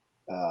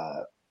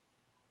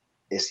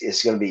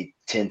 it's going to be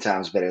 10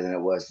 times better than it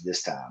was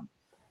this time.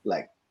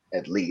 Like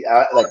at least,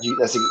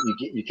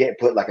 you can't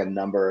put like a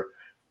number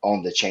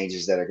on the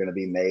changes that are going to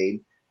be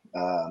made.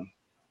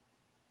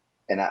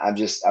 And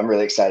I'm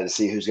really excited to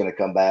see who's going to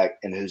come back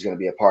and who's going to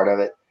be a part of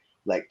it.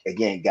 Like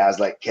again, guys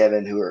like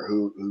Kevin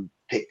who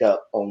picked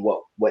up on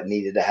what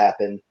needed to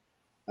happen.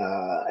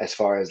 As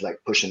far as like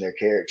pushing their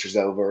characters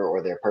over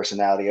or their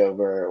personality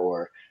over,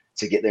 or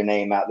to get their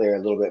name out there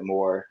a little bit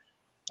more,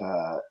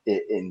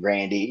 in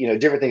Randy,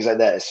 different things like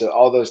that. So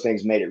all those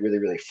things made it really,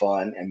 really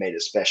fun and made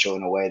it special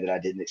in a way that I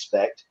didn't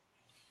expect.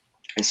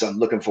 And so I'm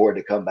looking forward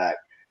to come back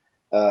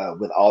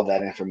with all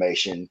that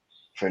information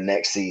for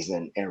next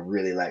season and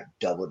really like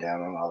double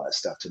down on all that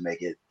stuff to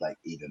make it like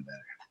even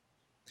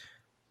better.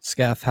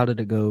 Scaff, how did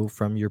it go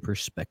from your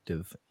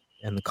perspective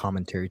and the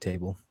commentary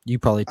table? You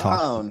probably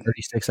talked for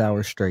 36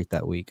 hours straight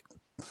that week.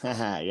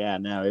 Yeah,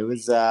 no, it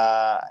was,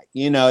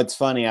 it's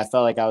funny. I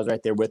felt like I was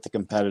right there with the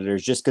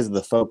competitors just because of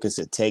the focus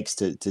it takes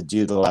to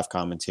do the live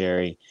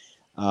commentary.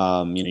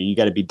 You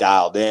got to be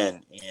dialed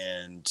in,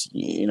 and,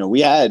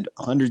 we had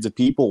hundreds of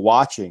people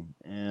watching,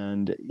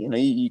 and,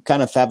 you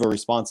kind of have a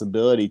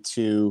responsibility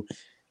to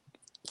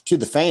to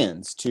the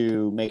fans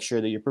to make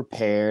sure that you're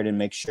prepared and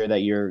make sure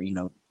that you're,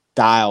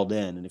 dialed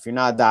in. And if you're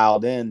not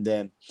dialed in,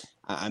 then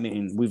I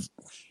mean,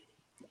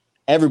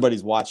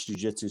 everybody's watched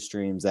jiu-jitsu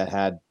streams that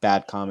had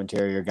bad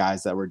commentary or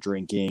guys that were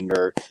drinking,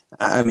 or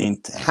I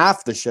mean,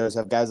 half the shows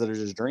have guys that are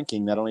just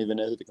drinking that don't even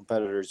know who the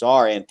competitors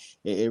are, and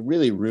it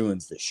really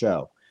ruins the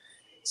show.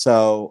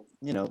 So,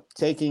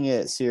 taking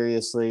it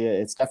seriously,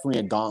 it's definitely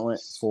a gauntlet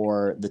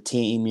for the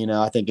team.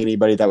 I think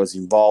anybody that was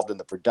involved in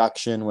the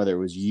production, whether it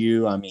was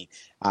you, I mean,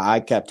 I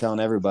kept telling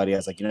everybody, I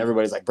was like,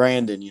 everybody's like,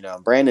 Brandon,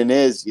 Brandon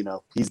is,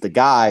 he's the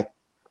guy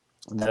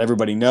that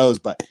everybody knows.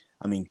 But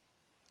I mean,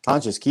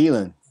 Conscious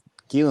Keelan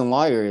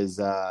Lawyer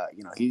is,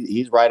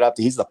 he's right up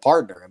to, he's the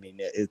partner. I mean,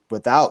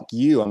 without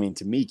you, I mean,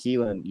 to me,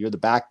 Keelan, you're the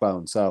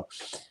backbone. So,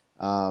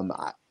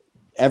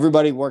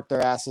 everybody worked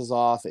their asses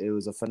off. It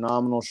was a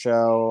phenomenal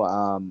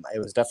show. It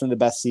was definitely the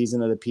best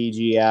season of the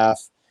PGF.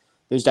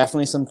 There's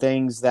definitely some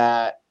things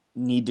that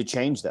need to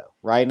change, though,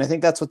 right? And I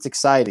think that's what's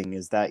exciting,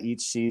 is that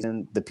each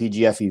season the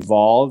PGF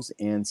evolves,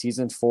 and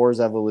season 4's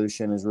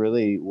evolution is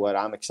really what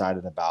I'm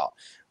excited about.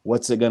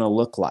 What's it going to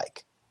look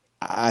like?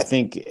 I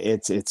think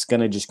it's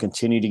going to just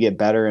continue to get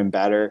better and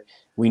better.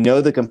 We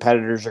know the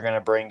competitors are going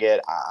to bring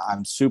it.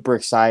 I'm super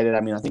excited.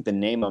 I mean, I think the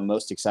name I'm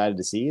most excited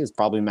to see is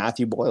probably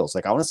Matthew Boyles.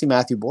 Like, I want to see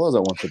Matthew Boyles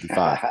at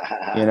 155.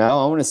 I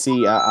want to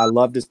see. I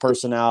loved his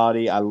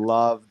personality. I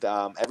loved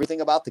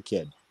everything about the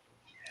kid.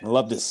 I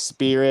loved his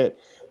spirit.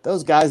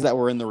 Those guys that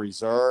were in the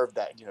reserve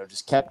that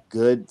just kept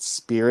good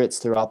spirits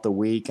throughout the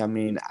week. I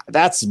mean,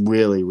 that's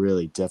really,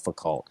 really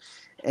difficult.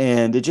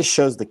 And it just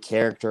shows the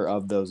character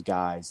of those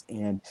guys.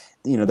 And,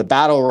 the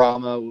Battle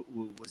Rama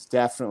was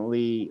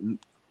definitely,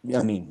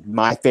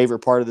 my favorite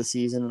part of the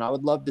season. And I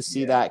would love to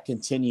see that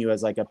continue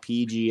as like a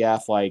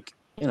PGF,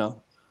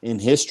 in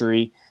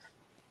history.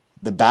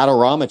 The Battle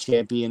Rama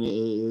champion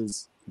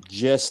is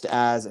just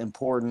as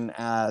important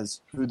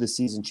as who the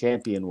season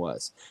champion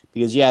was.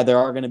 Because, there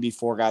are going to be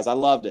 4 guys. I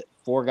loved it.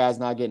 4 guys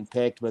not getting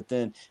picked, but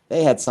then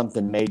they had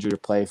something major to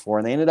play for,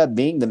 and they ended up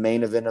being the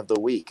main event of the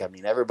week. I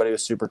mean, everybody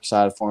was super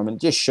excited for them, and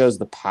it just shows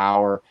the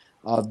power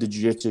of the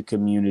jiu-jitsu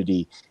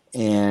community.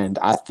 And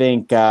I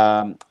think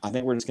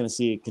we're just going to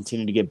see it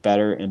continue to get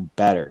better and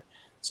better.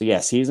 So,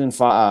 season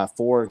 4, at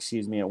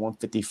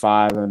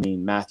 155. I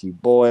mean, Matthew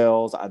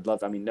Boyles.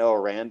 Noah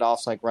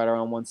Randolph's like right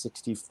around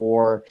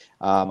 164.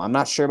 I'm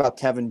not sure about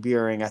Kevin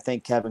Buehring. I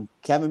think Kevin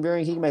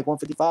Buehring, he can make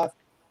 155.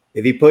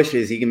 If he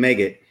pushes, he can make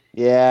it.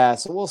 Yeah,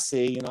 so we'll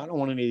see. I don't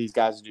want any of these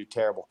guys to do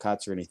terrible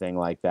cuts or anything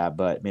like that.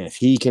 But, man, if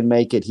he can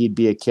make it, he'd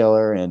be a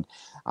killer. And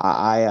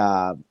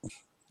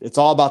it's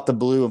all about the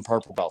blue and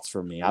purple belts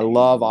for me. I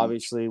love,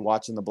 obviously,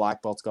 watching the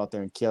black belts go out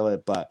there and kill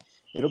it. But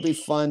it'll be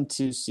fun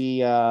to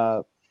see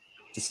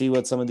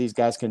what some of these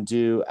guys can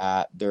do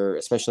at their,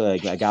 especially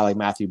like a guy like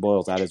Matthew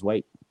Boyles at his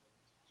weight.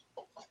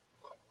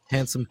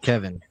 Handsome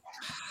Kevin,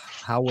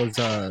 how was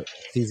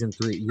season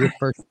 3? Your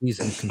first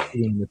season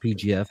competing in the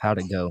PGF? How'd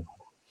it go?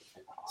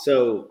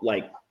 So,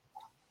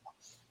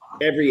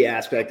 every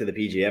aspect of the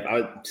PGF,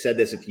 I said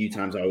this a few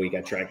times all week.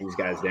 I tracked these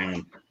guys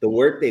down. The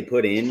work they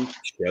put in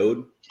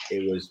showed.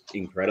 It was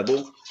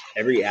incredible.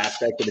 Every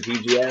aspect of the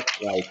PGF,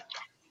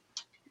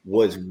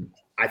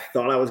 I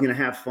thought I was going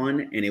to have fun,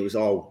 and it was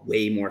all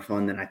way more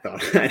fun than I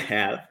thought I'd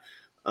have.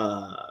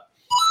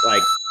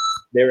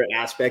 There were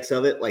aspects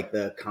of it, like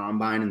the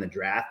combine and the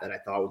draft, that I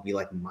thought would be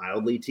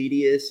mildly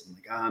tedious. I'm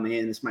like, oh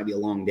man, this might be a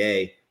long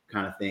day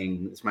kind of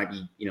thing. This might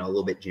be, a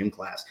little bit gym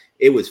class.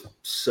 It was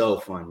so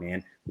fun,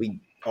 man.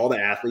 All the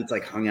athletes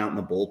hung out in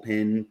the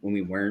bullpen when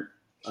we weren't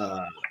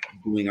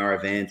doing our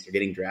events or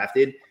getting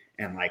drafted.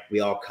 And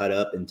we all cut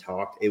up and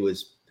talked. It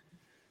was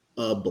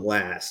a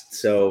blast.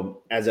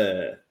 So as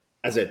a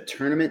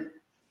tournament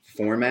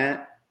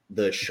format,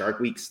 the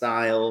Shark Week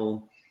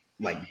style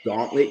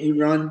gauntlet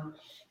you run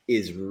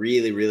is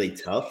really, really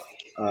tough.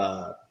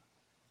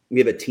 We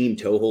have a team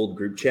toe hold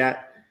group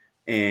chat,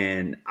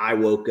 and I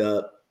woke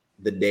up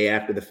the day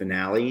after the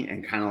finale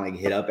and kind of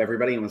hit up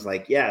everybody and was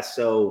like, yeah,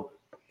 so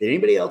did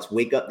anybody else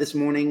wake up this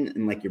morning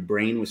and your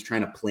brain was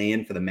trying to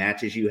plan for the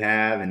matches you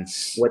have, and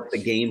what's the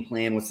game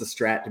plan, what's the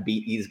strat to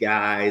beat these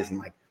guys,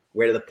 and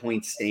where do the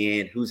points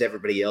stand, who's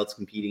everybody else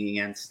competing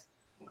against?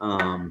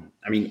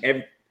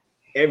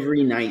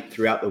 Every night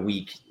throughout the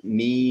week,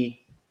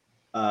 me,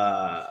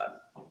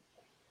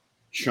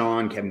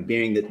 Sean, Kevin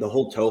Buehring, the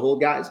whole toe hold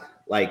guys,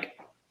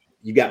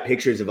 you got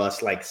pictures of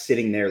us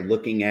sitting there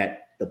looking at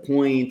the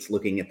points,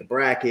 looking at the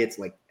brackets.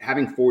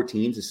 Having 4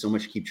 teams is so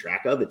much to keep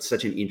track of. It's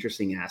such an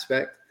interesting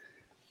aspect.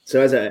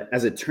 So as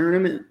a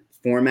tournament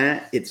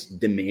format, it's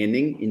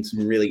demanding in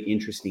some really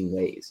interesting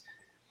ways.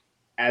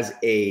 As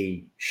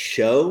a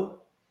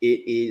show,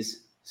 it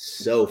is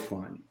so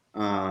fun.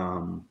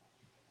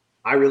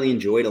 I really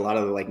enjoyed a lot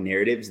of the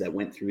narratives that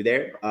went through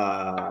there.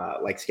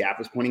 Like Scaff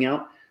was pointing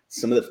out,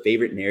 some of the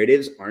favorite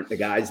narratives aren't the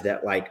guys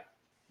that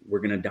were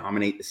going to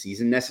dominate the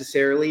season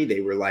necessarily.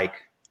 They were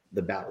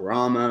the Battle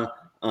Rama.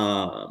 A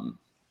lot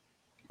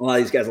of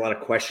these guys, a lot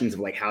of questions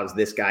of how's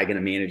this guy going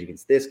to manage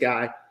against this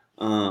guy?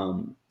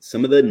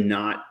 Some of the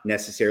not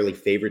necessarily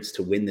favorites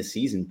to win the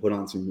season put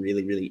on some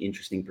really, really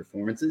interesting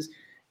performances.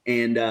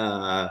 And,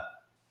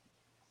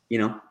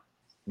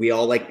 we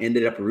all like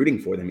ended up rooting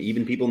for them.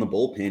 Even people in the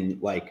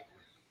bullpen, like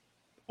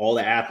all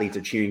the athletes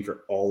are cheering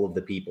for all of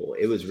the people.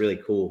 It was really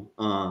cool.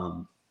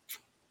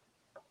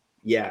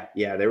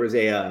 There was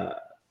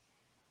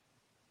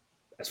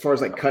as far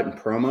as like cutting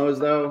promos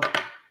though,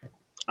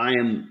 I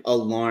am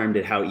alarmed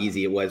at how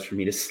easy it was for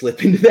me to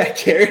slip into that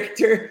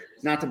character.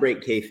 Not to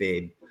break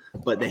kayfabe,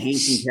 but the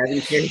Handsome Kevin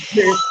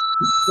character.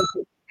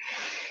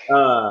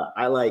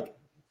 I like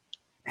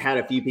had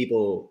a few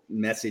people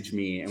message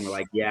me and were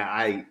like, "Yeah,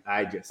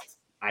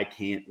 I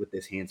can't with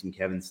this Handsome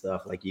Kevin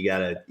stuff. Like, you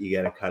gotta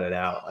cut it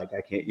out. Like,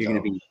 I can't.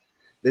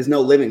 There's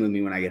no living with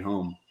me when I get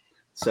home."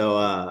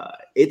 So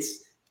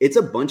it's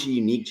a bunch of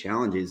unique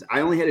challenges.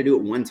 I only had to do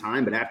it one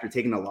time, but after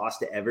taking the loss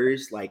to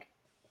Evers, like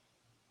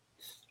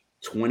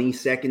 20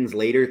 seconds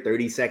later,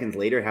 30 seconds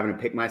later, having to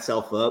pick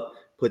myself up,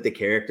 put the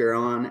character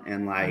on,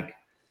 and like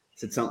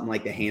said something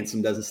like the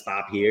handsome doesn't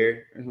stop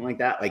here or something like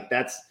that. Like,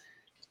 that's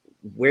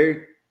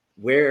where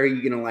are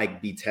you gonna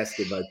like be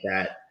tested like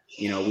that?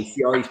 We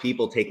see all these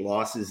people take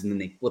losses and then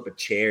they flip a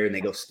chair and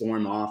they go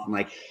storm off, and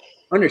like,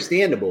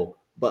 understandable,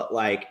 but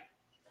like,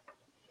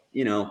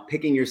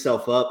 picking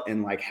yourself up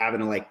and like having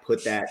to like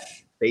put that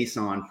face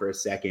on for a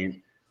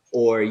second,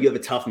 or you have a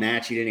tough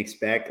match you didn't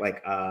expect.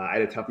 Like, I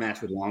had a tough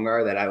match with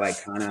Longar that I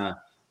like kind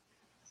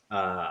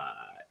of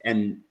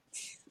and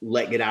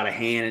let get out of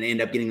hand and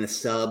end up getting the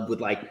sub with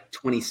like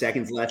 20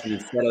 seconds left. And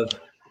instead of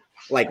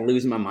like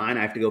losing my mind,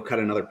 I have to go cut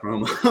another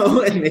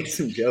promo and make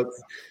some jokes.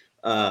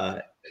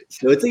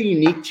 So it's a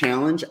unique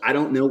challenge. I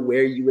don't know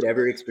where you would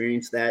ever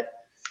experience that.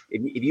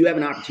 If you have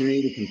an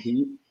opportunity to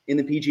compete in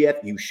the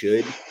PGF, you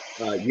should.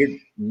 You're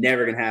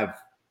never going to have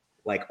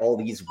like all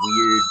these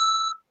weird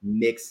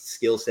mixed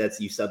skill sets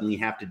you suddenly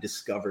have to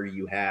discover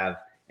you have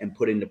and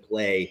put into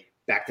play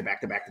back to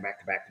back to back to back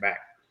to back to back.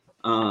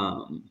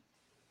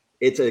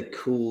 It's a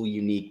cool,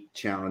 unique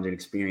challenge and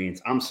experience.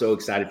 I'm so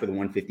excited for the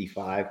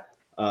 155.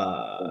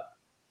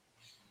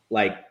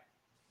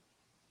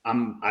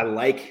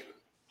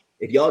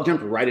 If y'all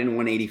jumped right into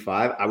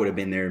 185, I would have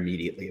been there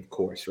immediately, of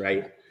course,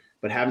 right?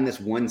 But having this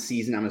one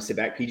season, I'm going to sit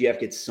back.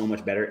 PGF gets so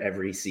much better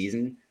every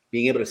season.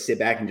 Being able to sit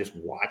back and just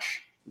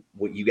watch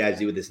what you guys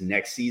do with this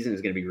next season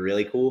is going to be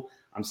really cool.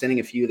 I'm sending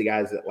a few of the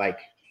guys that like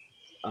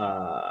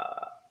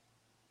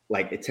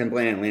at Temple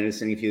and Atlanta,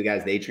 sending a few of the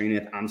guys they train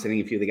with. I'm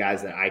sending a few of the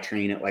guys that I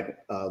train at like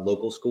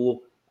local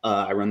school.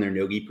 I run their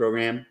no-gi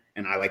program,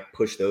 and I like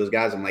push those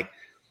guys. I'm like,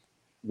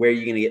 where are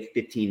you going to get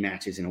 15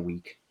 matches in a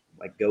week?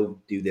 Like, go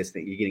do this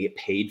thing. You're going to get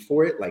paid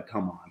for it. Like,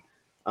 come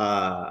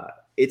on.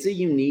 It's a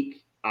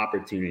unique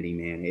opportunity,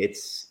 man.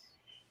 It's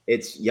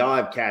y'all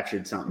have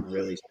captured something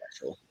really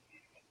special.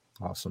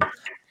 Awesome.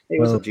 Hey,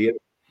 what's up, Gio?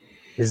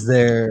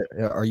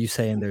 Are you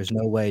saying there's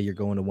no way you're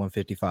going to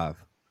 155?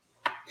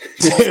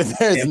 Dude,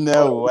 there's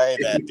no way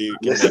that dude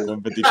gets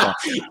 155.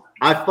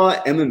 I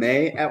fought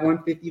MMA at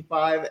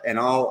 155, and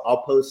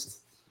I'll post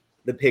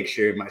the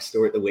picture, my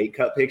story, the weight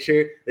cut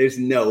picture. There's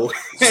no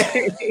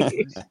way.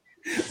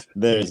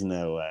 There's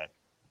no way.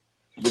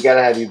 We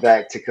gotta have you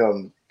back to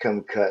come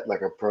cut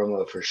like a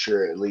promo for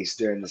sure. At least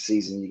during the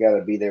season, you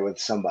gotta be there with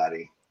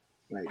somebody.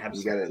 Like,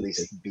 absolutely. You gotta at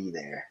least be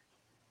there.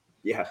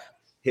 Yeah,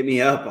 hit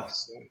me up.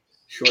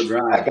 Short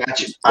drive. I got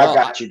you. I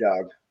got you,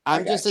 dog.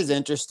 I'm just as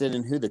interested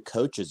in who the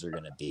coaches are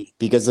going to be,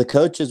 because the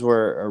coaches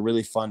were a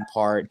really fun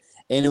part.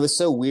 And it was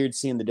so weird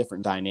seeing the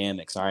different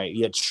dynamics. All right.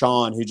 You had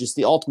Sean, who's just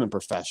the ultimate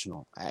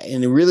professional.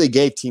 And it really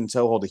gave Team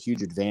Toehold a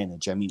huge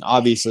advantage. I mean,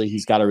 obviously,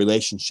 he's got a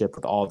relationship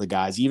with all the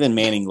guys, even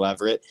Manning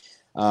Leverett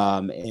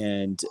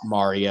and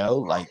Mario.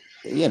 Like,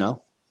 he's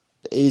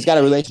got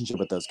a relationship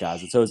with those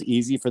guys. And so it's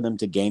easy for them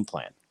to game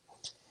plan.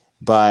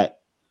 But,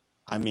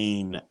 I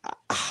mean,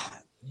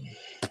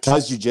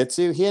 because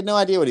jiu-jitsu, he had no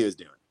idea what he was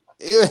doing.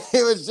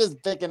 It was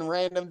just picking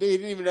random dude. He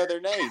didn't even know their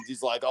names.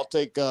 He's like, I'll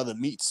take the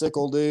meat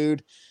sickle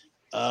dude.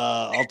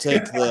 I'll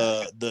take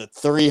the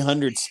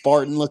 300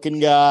 Spartan looking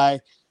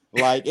guy.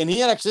 Like, and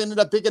he actually ended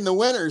up picking the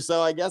winner.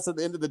 So I guess at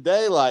the end of the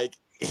day, like,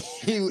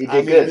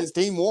 his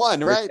team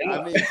won, right?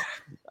 I mean,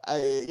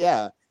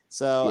 yeah.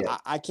 So yeah.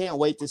 I can't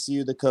wait to see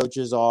who the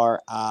coaches are.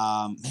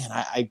 Man,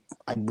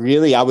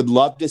 I would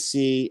love to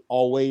see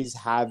always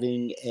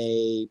having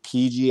a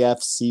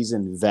PGF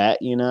seasoned vet,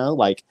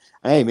 like,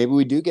 hey, maybe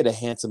we do get a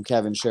handsome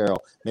Kevin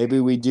Sherrill.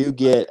 Maybe we do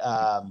get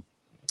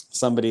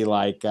somebody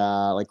like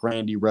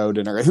Randy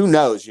Roden, or who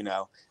knows,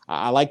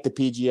 I like the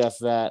PGF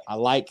vet. I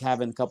like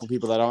having a couple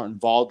people that aren't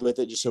involved with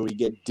it, just so we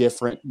get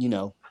different, I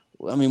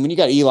mean, when you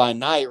got Eli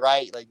Knight,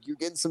 right? Like, you're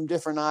getting some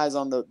different eyes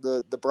on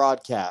the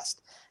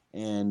broadcast.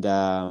 And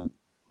I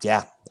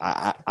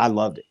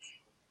loved it.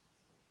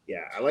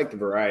 Yeah, I like the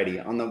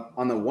variety. On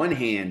the one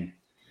hand,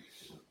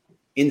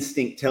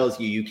 instinct tells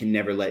you can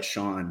never let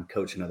Sean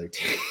coach another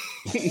team.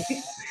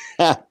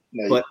 No,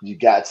 but you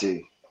got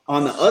to.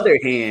 On the other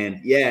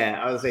hand,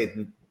 I would say,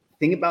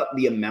 think about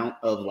the amount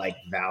of like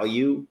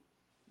value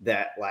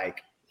that, like,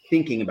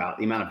 thinking about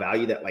the amount of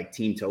value that like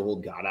Team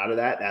Toehold got out of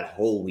that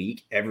whole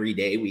week. Every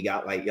day we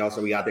got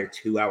we got there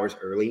 2 hours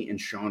early, and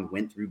Sean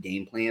went through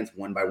game plans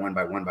one by one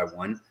by one by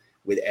one.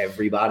 with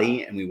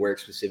everybody and we work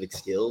specific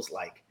skills,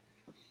 like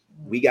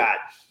we got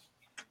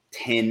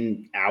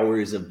 10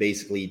 hours of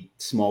basically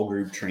small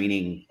group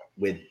training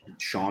with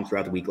Sean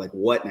throughout the week. Like,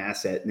 what an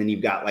asset. And then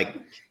you've got like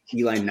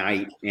Eli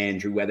Knight and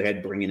Drew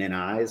Weatherhead bringing in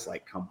eyes.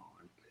 Like, come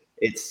on.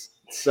 It's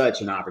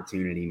such an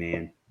opportunity,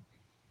 man.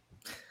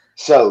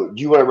 So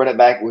you want to run it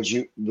back? Would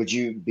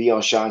you be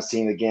on Sean's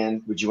team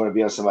again? Would you want to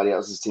be on somebody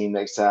else's team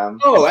next time?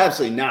 Oh,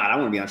 absolutely not. I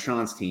want to be on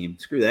Sean's team.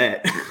 Screw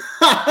that.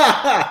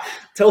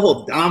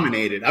 Toho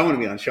dominated. I want to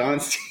be on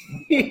Sean's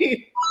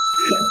team.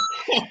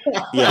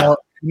 Yeah. Well,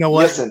 you know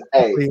what? Listen,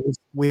 hey,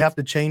 we have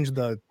to change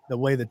the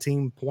way the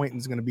team pointing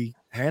is going to be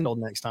handled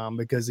next time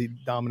because he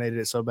dominated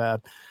it so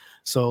bad.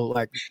 So,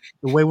 like,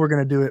 the way we're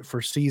going to do it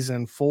for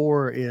season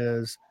 4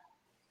 is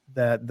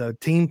that the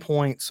team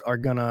points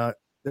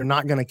they're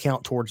not going to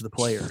count towards the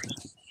players.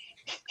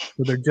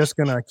 So they're just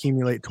going to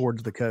accumulate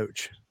towards the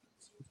coach.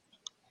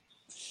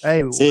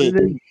 Hey,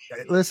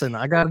 listen,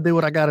 I got to do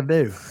what I got to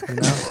do. You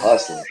know?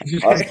 Hustling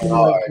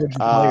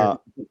hard.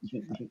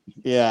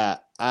 Yeah.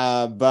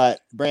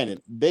 But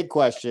Brandon, big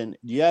question.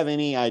 Do you have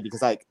any idea?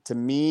 Because, like, to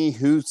me,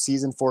 who's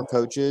season 4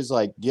 coaches?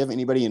 Like, do you have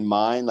anybody in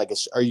mind? Like,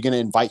 are you going to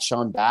invite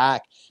Sean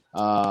back?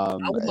 I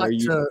would like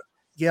to.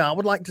 Yeah, I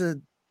would like to.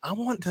 I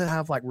want to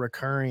have like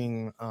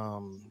recurring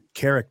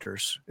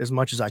characters as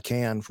much as I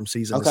can from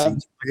season to season,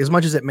 as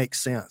much as it makes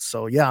sense.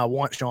 So yeah, I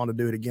want Sean to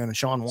do it again, and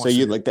Sean wants. So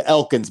you like the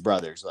Elkins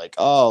brothers, like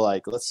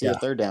let's see if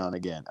they're down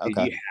again.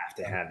 Okay, you have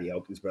to have the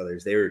Elkins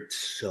brothers. They're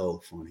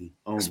so funny,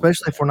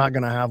 especially if we're not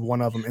going to have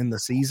one of them in the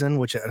season.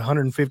 Which at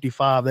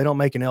 155, they don't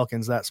make an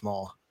Elkins that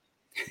small.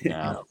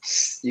 Yeah,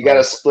 you got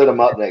to split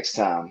them up next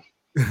time.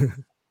 Hit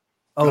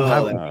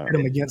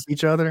them against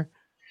each other.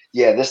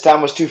 Yeah, this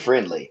time was too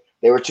friendly.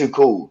 They were too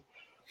cool.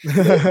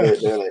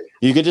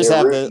 You could just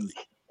have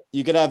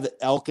the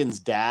Elkins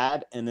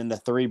dad and then the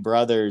 3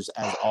 brothers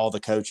as all the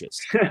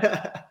coaches.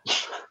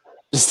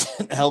 Just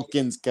an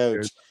Elkins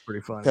coach.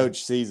 Pretty fun.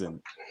 Coach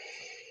season.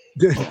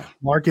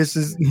 Marcus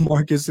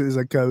is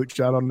a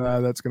coach. I don't know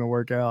how that's going to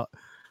work out.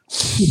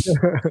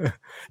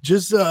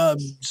 Just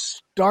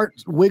start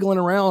wiggling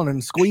around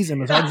and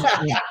squeezing as hard as you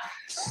can.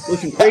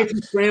 Listen, create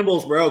some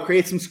scrambles, bro.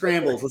 Create some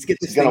scrambles. Let's get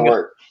this thing going to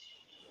work.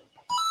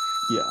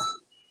 Yeah.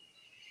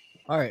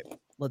 All right.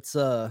 Let's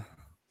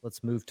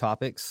move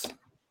topics.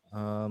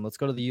 Let's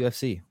go to the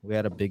UFC. We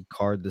had a big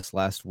card this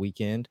last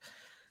weekend.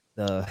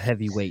 The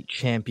heavyweight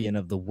champion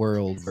of the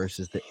world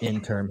versus the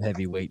interim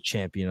heavyweight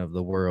champion of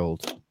the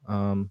world.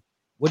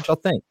 What'd y'all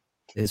think?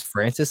 Is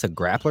Francis a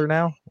grappler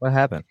now? What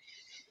happened?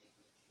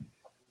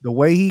 The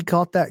way he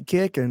caught that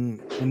kick and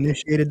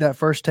initiated that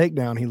first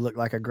takedown, he looked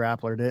like a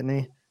grappler, didn't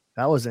he?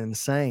 That was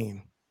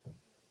insane.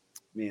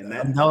 Man,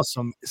 that was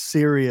some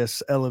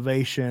serious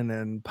elevation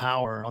and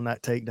power on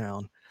that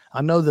takedown.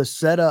 I know the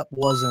setup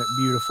wasn't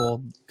beautiful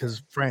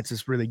because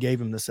Francis really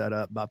gave him the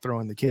setup by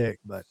throwing the kick,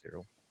 but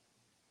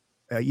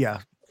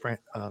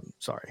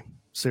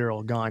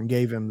Cyril Gane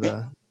gave him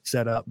the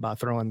setup by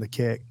throwing the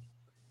kick.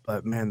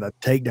 But man, the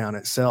takedown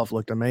itself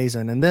looked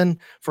amazing. And then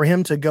for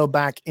him to go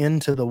back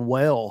into the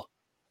well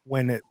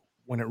when it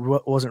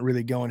wasn't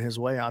really going his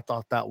way, I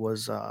thought it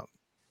was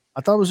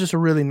just a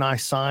really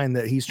nice sign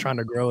that he's trying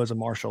to grow as a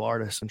martial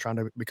artist and trying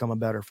to become a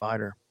better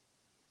fighter.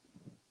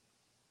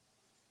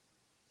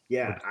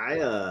 Yeah,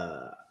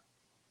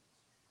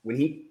 when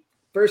he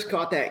first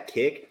caught that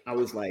kick, I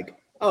was like,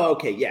 oh,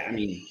 okay, yeah. I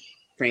mean,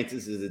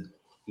 Francis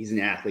he's an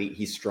athlete.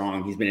 He's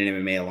strong. He's been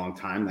in MMA a long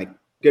time. Like,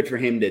 good for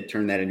him to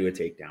turn that into a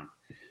takedown.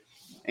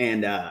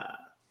 And, I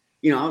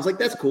was like,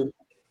 that's cool.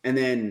 And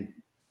then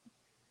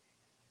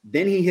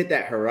he hit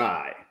that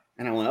Harai.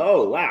 And I went,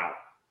 oh, wow.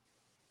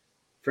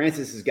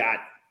 Francis got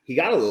a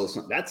little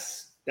something.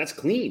 That's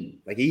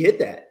clean. Like, he hit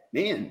that.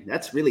 Man,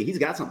 he's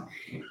got something.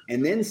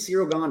 And then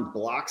Cyril Gane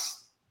blocks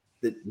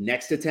the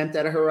next attempt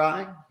at a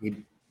Harai.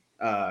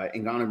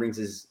 And Gane brings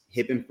his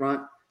hip in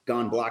front.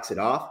 Gane blocks it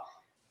off.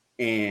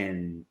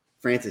 And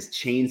Francis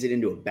chains it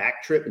into a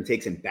back trip and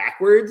takes him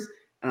backwards.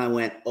 And I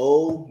went,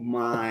 oh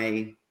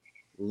my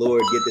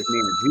Lord, get this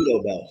man a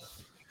judo belt.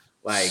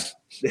 Like,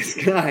 this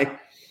guy,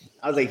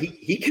 I was like,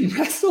 he can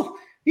wrestle.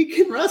 He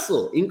can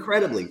wrestle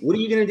incredibly. What are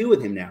you going to do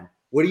with him now?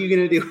 What are you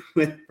going to do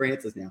with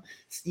Francis now?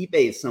 Stipe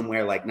is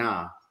somewhere like,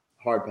 nah,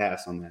 hard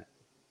pass on that.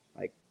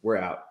 Like, we're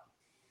out.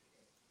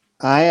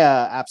 I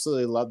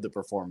absolutely love the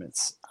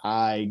performance.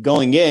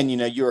 Going in,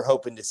 you were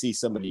hoping to see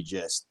somebody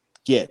just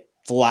get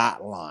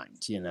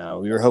flatlined.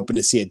 We were hoping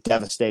to see a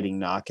devastating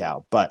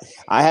knockout, but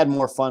I had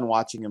more fun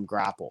watching him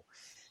grapple.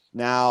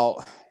 Now,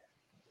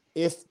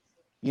 if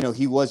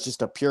he was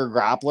just a pure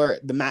grappler,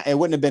 it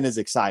wouldn't have been as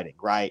exciting,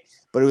 right?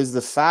 But it was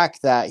the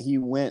fact that he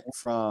went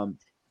from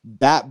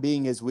that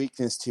being his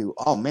weakness to,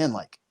 oh man,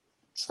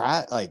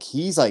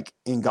 he's like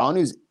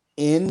Ngannou's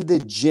in the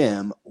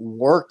gym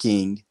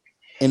working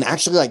and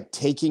actually like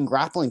taking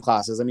grappling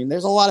classes. I mean,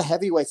 there's a lot of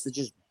heavyweights that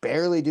just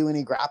barely do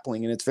any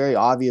grappling, and it's very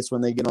obvious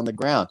when they get on the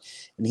ground.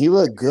 And he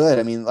looked good.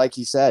 I mean, like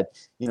you said,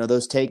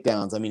 those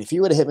takedowns. I mean, if he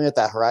would have hit me with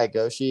that Harai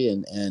Goshi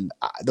and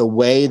the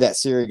way that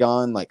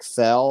Sirigan like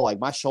fell, like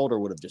my shoulder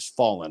would have just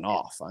fallen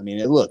off. I mean,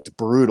 it looked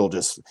brutal,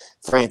 just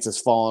Francis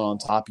falling on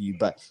top of you.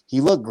 But he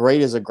looked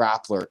great as a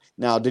grappler.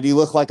 Now, did he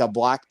look like a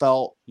black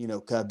belt,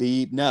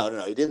 Khabib?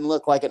 No. He didn't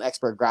look like an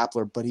expert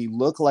grappler, but he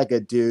looked like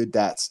a dude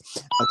that's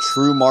a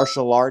true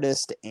martial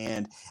artist.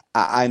 And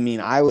I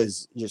mean, I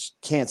was just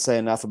can't say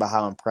enough about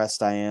how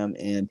impressed I am.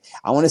 And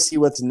I want to see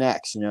what's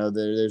next.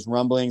 There's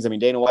rumblings. I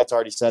mean, Dana White's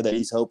already said that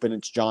he's hoping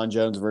it's John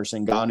Jones versus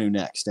Ngannou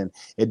next. And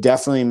it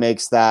definitely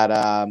makes that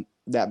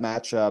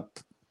matchup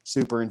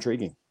super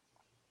intriguing.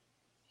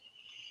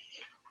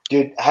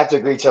 Dude, I have to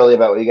agree totally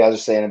about what you guys are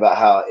saying about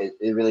how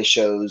it really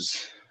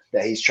shows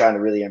that he's trying to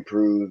really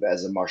improve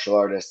as a martial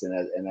artist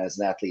and as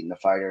an athlete and a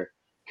fighter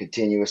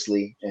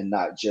continuously, and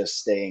not just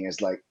staying as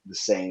like the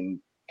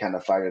same kind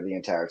of fighter the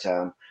entire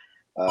time.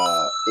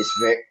 It's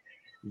very,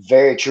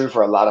 very true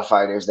for a lot of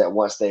fighters that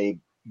once they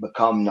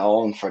become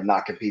known for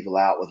knocking people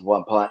out with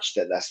one punch,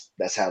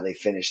 that's how they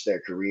finish their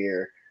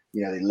career.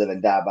 They live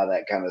and die by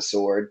that kind of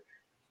sword.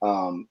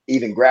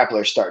 Even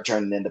grapplers start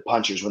turning into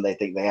punchers when they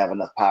think they have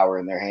enough power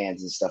in their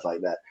hands and stuff like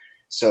that.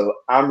 So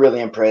I'm really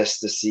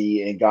impressed to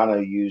see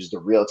Ngannou use the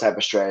real type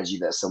of strategy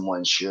that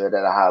someone should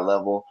at a high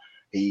level.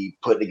 He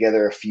put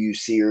together a few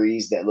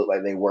series that look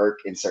like they work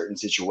in certain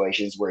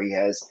situations where he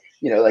has,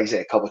 like I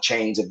said, a couple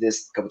chains of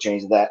this, a couple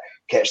chains of that,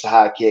 catch the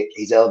high kick.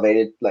 He's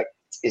elevated. Like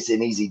it's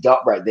an easy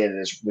dump right there.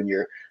 And when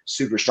you're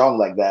super strong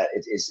like that,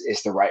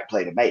 it's the right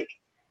play to make,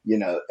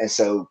 And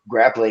so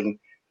grappling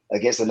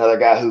against another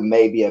guy who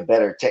may be a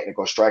better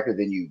technical striker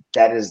than you,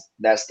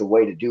 that's the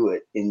way to do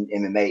it in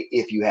MMA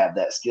if you have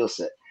that skill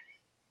set.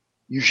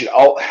 You should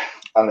I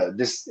don't know,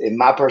 this in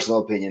my personal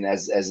opinion,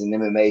 as an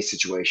MMA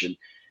situation,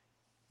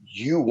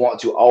 you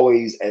want to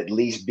always at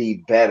least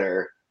be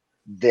better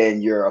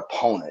than your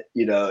opponent,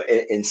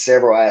 in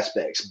several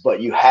aspects,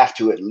 but you have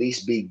to at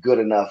least be good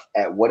enough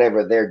at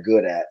whatever they're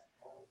good at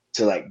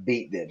to like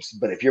beat them.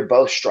 But if you're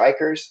both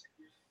strikers,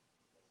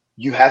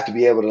 you have to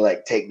be able to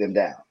like take them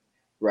down.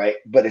 Right.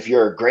 But if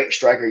you're a great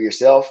striker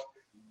yourself,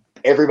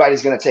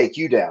 everybody's going to take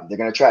you down. They're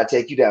going to try to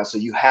take you down. So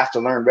you have to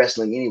learn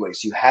wrestling anyway.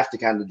 So you have to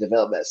kind of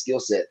develop that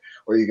skill set,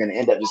 or you're going to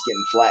end up just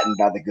getting flattened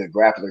by the good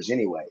grapplers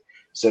anyway.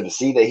 So to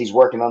see that he's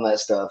working on that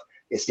stuff,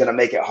 it's going to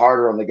make it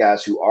harder on the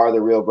guys who are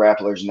the real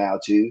grapplers now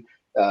too.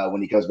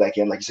 When he comes back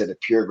in, like you said, the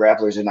pure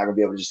grapplers are not going to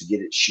be able to just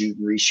get it, shoot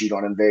and reshoot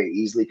on him very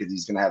easily, because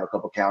he's going to have a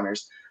couple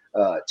counters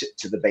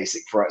to the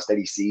basic fronts that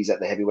he sees at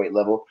the heavyweight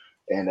level.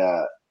 And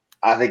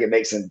I think it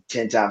makes him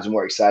 10 times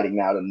more exciting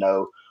now to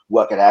know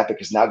what could happen,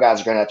 because now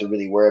guys are going to have to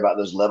really worry about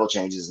those level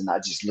changes and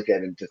not just look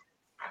at him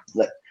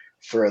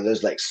for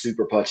those like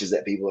super punches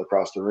at people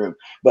across the room.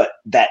 But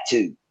that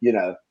too,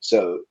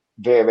 so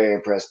very, very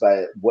impressed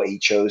by what he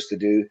chose to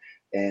do.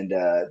 And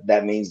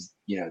that means,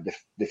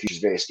 the future is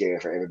very scary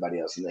for everybody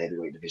else in the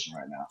heavyweight division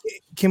right now.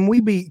 Can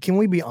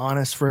we be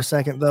honest for a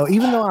second though?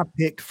 Even though I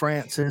picked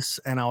Francis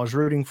and I was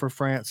rooting for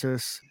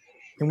Francis,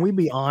 can we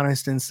be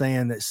honest in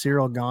saying that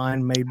Ciryl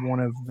Gane made one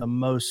of the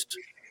most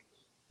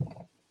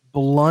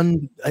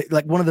one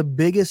of the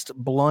biggest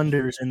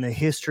blunders in the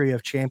history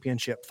of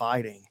championship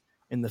fighting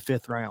in the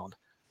 5th round?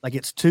 Like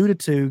it's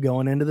 2-2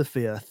 going into the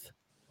 5th.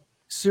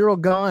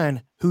 Ciryl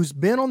Gane, who's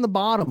been on the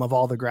bottom of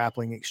all the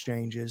grappling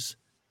exchanges,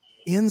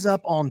 ends up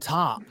on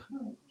top.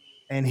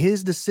 And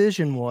his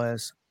decision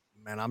was,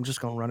 man, I'm just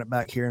going to run it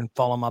back here and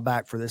fall on my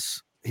back for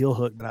this heel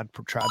hook that I'd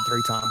tried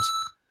 3 times.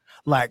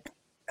 Like,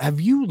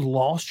 have you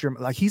lost your,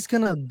 like, he's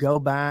going to go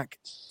back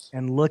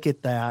and look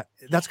at that.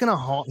 That's going to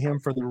haunt him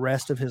for the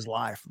rest of his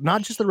life,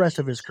 not just the rest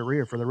of his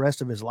career, for the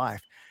rest of his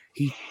life.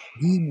 He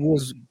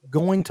was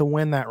going to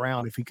win that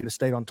round if he could have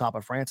stayed on top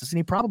of Francis, and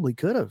he probably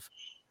could have.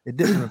 It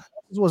didn't.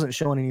 He wasn't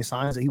showing any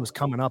signs that he was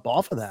coming up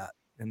off of that,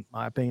 in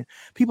my opinion.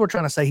 People are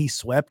trying to say he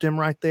swept him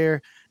right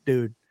there.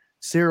 Dude,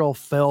 Ciryl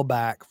fell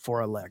back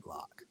for a leg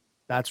lock.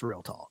 That's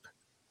real talk.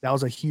 That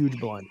was a huge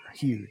blunder.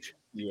 Huge.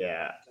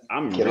 Yeah.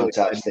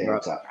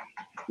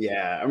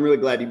 Yeah, I'm really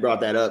glad you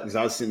brought that up, because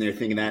I was sitting there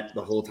thinking that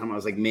the whole time. I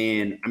was like,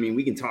 man, I mean,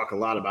 we can talk a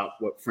lot about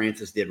what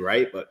Francis did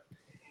right, but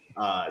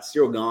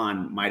Ciryl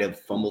Gane might have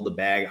fumbled the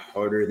bag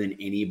harder than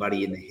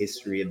anybody in the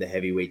history of the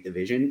heavyweight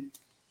division.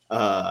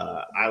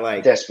 I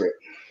like desperate.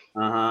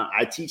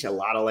 I teach a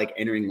lot of like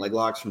entering leg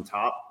locks from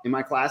top in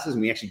my classes,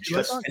 and we actually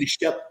just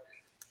finished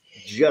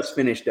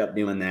up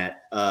doing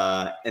that.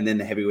 And then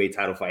the heavyweight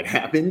title fight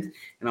happened,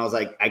 and I was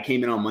like, I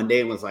came in on Monday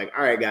and was like,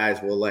 all right,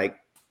 guys, well, like,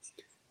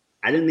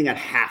 I didn't think I'd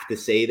have to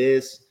say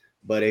this,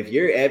 but if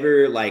you're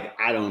ever like,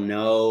 I don't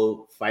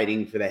know,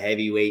 fighting for the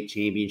heavyweight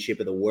championship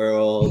of the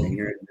world, and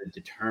you're in the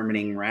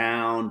determining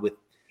round with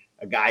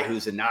a guy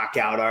who's a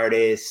knockout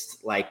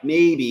artist, like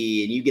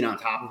maybe, and you get on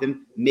top of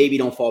him, maybe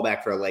don't fall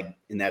back for a leg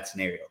in that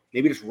scenario.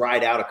 Maybe just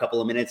ride out a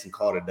couple of minutes and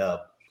call it a dub.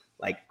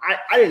 Like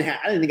I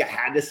didn't think I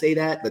had to say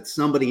that, but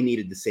somebody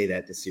needed to say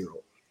that to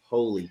Ciryl.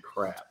 Holy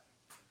crap.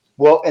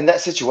 Well, in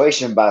that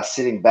situation, by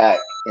sitting back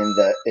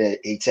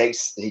he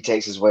takes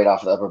his weight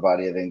off the upper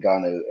body of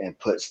Ngannou and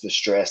puts the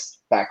stress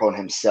back on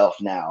himself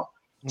now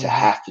to Mhm.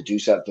 have to do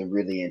something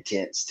really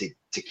intense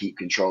to keep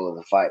control of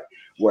the fight.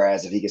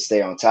 Whereas if he can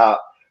stay on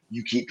top,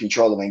 you keep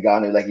control of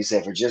Ngannou, like you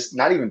said, for just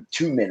not even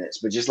 2 minutes,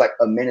 but just like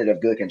a minute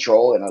of good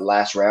control in a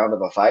last round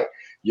of a fight.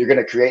 You're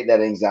going to create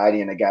that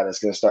anxiety in a guy that's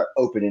going to start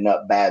opening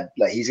up bad,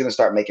 like he's going to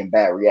start making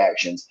bad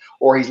reactions,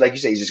 or he's like you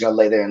say, he's just going to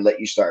lay there and let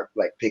you start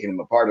like picking him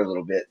apart a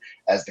little bit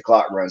as the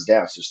clock runs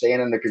down. So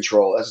staying under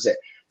control, as I said,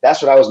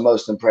 that's what I was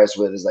most impressed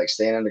with, is like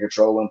staying under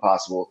control when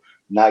possible,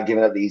 not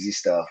giving up the easy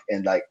stuff,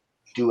 and like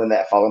doing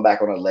that, falling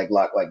back on a leg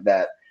lock like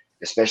that,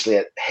 especially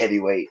at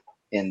heavyweight.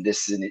 And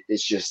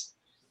it's just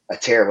a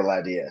terrible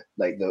idea.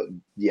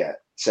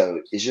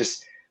 So it's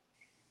just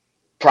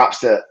props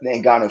to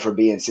Ngannou for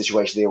being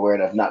situationally aware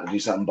enough not to do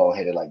something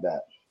boneheaded like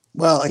that.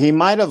 Well, he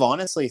might have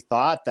honestly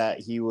thought that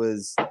he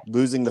was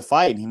losing the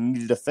fight. He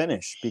needed to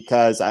finish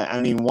because,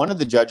 I mean, one of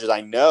the judges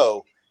I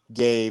know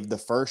gave the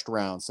first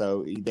round.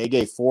 So they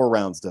gave 4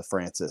 rounds to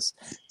Francis.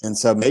 And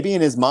so maybe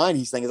in his mind,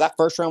 he's thinking that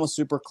first round was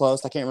super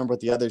close. I can't remember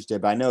what the others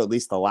did, but I know at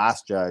least the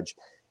last judge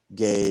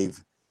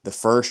gave the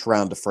first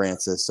round to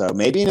Francis. So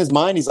maybe in his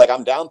mind, he's like,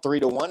 I'm down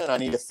 3-1 and I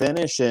need to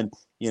finish. And,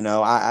 you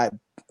know,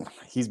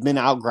 he's been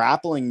out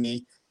grappling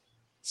me.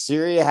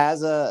 Syria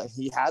has a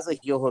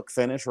heel hook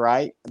finish,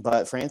 right?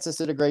 But Francis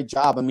did a great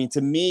job. I mean,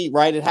 to me,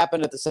 right, it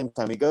happened at the same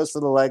time. He goes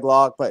for the leg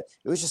lock, but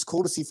it was just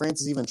cool to see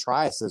Francis even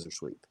try a scissor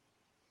sweep.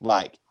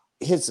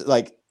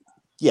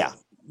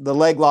 The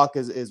leg lock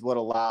is what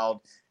allowed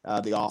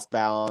the off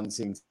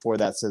balancing for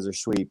that scissor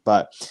sweep.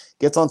 But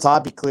gets on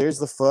top, he clears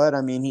the foot.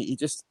 I mean, he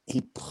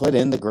put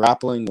in the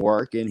grappling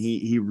work, and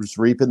he was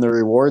reaping the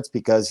rewards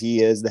because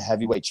he is the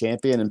heavyweight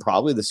champion and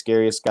probably the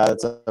scariest guy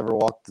that's ever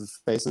walked the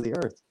face of the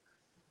earth.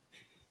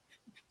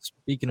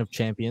 Speaking of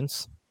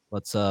champions,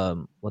 let's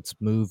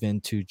move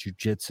into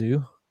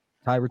jiu-jitsu.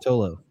 Tai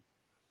Ruotolo,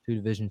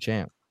 2-division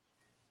champ.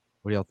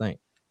 What do y'all think?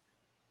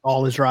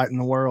 All is right in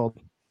the world.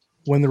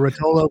 When the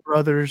Ruotolo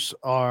brothers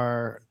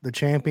are the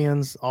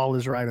champions, all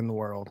is right in the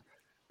world.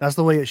 That's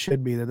the way it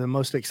should be. They're the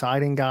most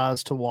exciting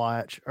guys to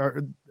watch,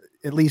 or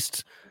at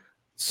least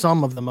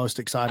some of the most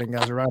exciting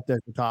guys are right there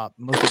at the top.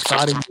 Most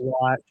exciting to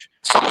watch.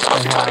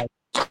 They have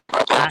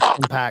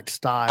action-packed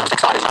style.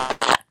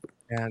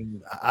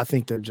 And I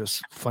think they're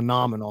just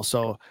phenomenal.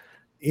 So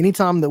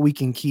anytime that we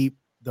can keep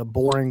the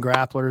boring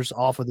grapplers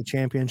off of the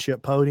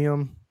championship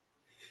podium,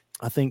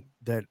 I think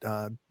that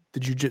the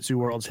jiu-jitsu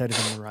world's headed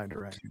in the right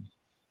direction.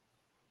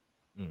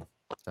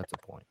 That's a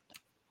point.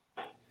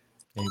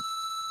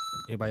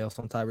 Anybody else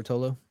on Tai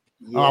Ruotolo?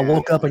 Yeah. I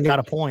woke up and got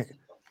a point.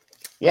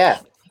 Yeah.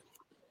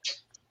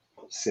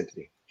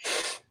 Sympathy.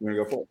 I'm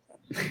gonna go full.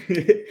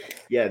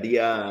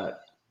 Yeah,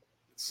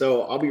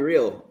 so I'll be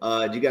real.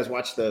 Did you guys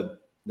watch the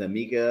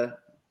Mika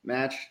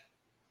match?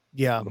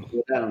 Yeah.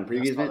 With that on the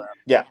previous event?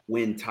 Yeah.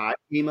 When Tai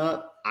came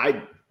up,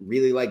 I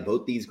really like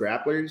both these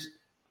grapplers.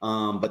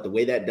 But the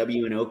way that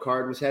WNO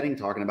card was heading,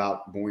 talking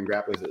about boring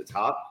grapplers at the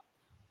top,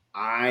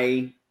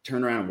 I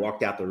turned around and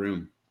walked out the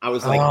room. I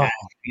was like,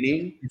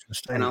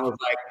 and I was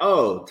like,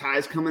 oh,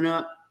 Tai's coming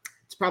up.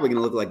 It's probably going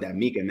to look like that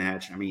Mika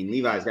match. I mean,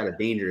 Levi's got a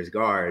dangerous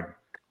guard.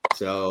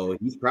 So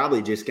he's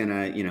probably just going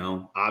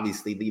to,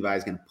 obviously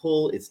Levi's going to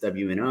pull. It's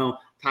WNO.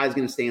 Tai's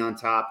going to stay on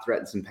top,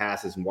 threaten some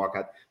passes, and walk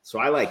out. So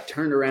I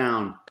turned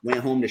around, went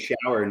home to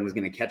shower, and was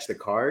going to catch the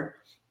card.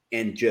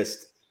 And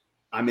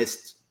I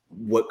missed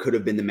what could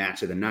have been the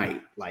match of the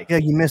night.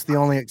 You missed the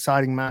only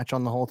exciting match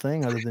on the whole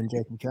thing other than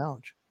Jacob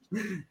Couch.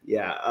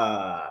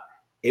 Yeah.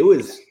 It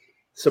was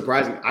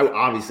surprising. I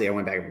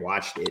went back and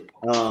watched it.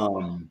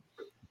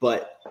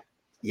 But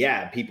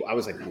yeah, I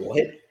was like,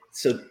 what?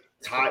 So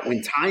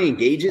when Tai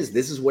engages,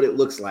 this is what it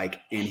looks like,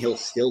 and he'll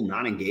still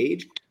not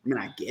engage. I mean,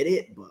 I get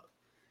it, but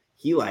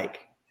he I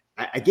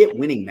get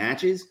winning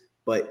matches,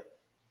 but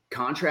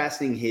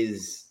contrasting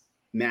his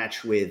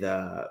match with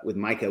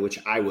Micah, which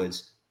I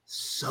was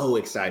so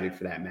excited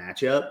for that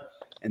matchup,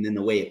 and then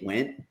the way it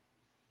went,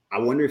 I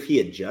wonder if he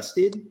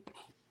adjusted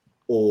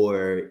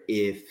or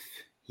if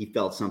he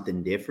felt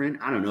something different.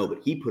 I don't know,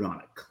 but he put on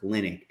a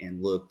clinic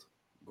and looked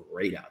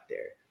great out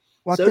there.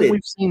 Well, I think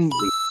we've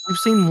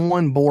seen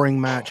one boring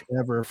match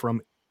ever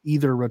from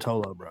either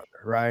Ruotolo brother,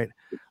 right?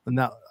 And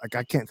now,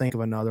 I can't think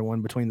of another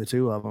one between the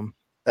two of them.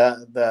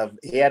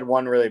 He had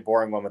one really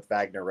boring one with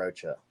Wagner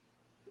Rocha.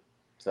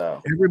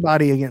 So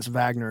everybody against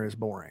Wagner is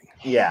boring.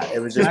 Yeah, it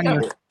was just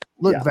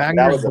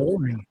Wagner's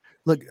boring.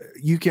 Look,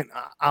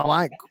 I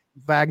like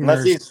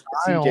Wagner's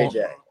style.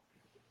 CJJ.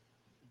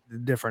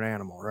 Different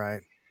animal,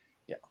 right?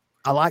 Yeah.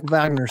 I like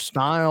Wagner's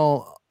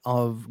style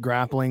of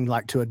grappling,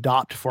 to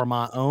adopt for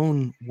my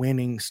own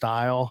winning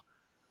style,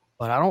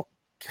 but I don't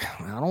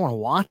want to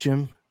watch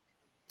him,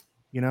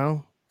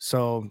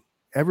 So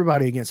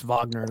everybody against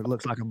Wagner, it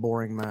looks like a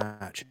boring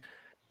match.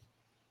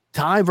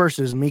 Tai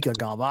versus Mika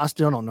Gamba, I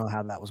still don't know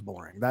how that was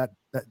boring. That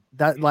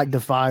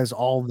defies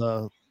all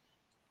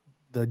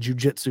the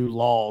jiu-jitsu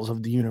laws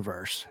of the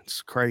universe.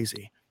 It's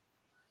crazy.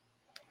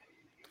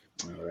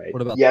 All right.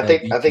 What about Yeah, I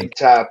you, think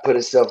Ty put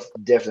himself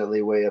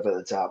definitely way up at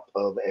the top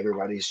of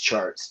everybody's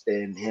charts,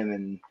 and him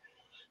and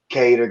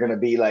Cade are going to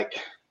be like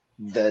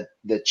the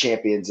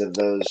champions of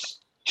those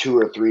 2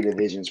 or 3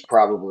 divisions,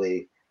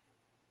 probably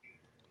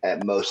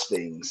at most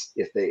things,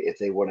 if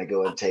they want to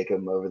go and take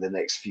them over the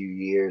next few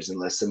years,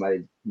 unless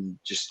somebody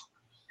just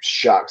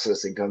shocks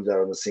us and comes out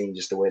on the scene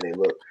just the way they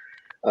look.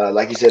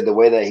 Like you said, the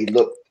way that he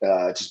looked,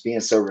 just being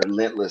so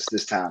relentless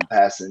this time,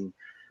 passing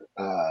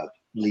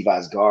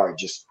Levi's guard,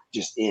 just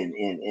in,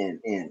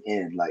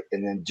 like,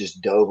 and then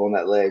just dove on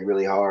that leg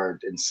really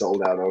hard and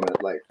sold out on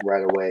it like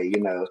right away,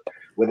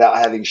 without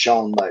having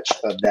shown much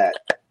of that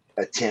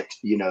attempt,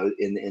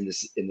 in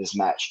this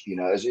match.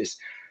 It's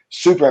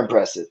super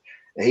impressive.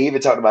 And he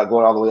even talked about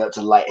going all the way up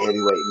to light heavyweight,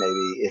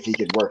 maybe if he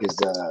could work his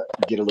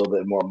get a little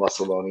bit more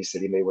muscle on. He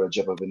said he may want to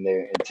jump up in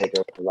there and take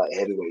over the light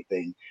heavyweight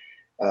thing.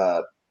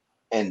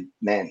 And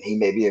man, he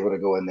may be able to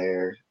go in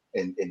there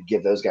and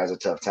give those guys a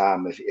tough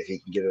time if he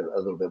can get a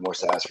little bit more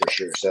size for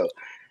sure. So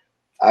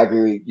I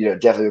agree,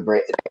 definitely with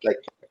Brett. Like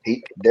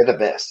they're the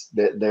best.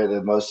 They're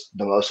the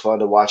most fun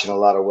to watch in a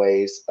lot of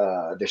ways.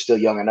 They're still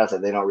young enough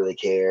that they don't really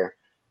care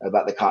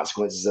about the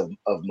consequences of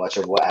much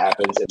of what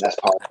happens, and that's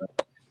part of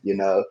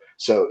it,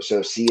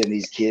 So seeing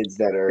these kids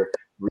that are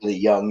really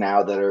young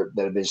now that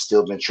have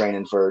still been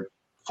training for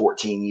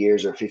 14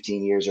 years or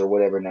 15 years or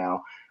whatever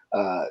now,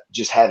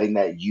 just having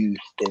that youth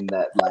and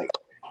that, like,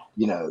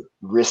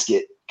 risk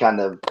it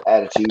kind of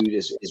attitude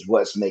is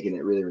what's making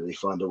it really, really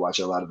fun to watch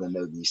a lot of the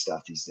no-gi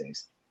stuff these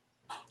days.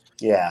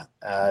 Yeah,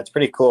 it's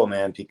pretty cool,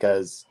 man,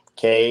 because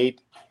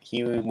Cade,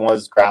 he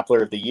was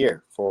Grappler of the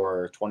Year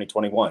for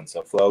 2021.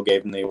 So Flo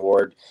gave him the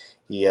award,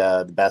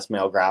 the best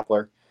male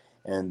grappler.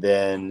 And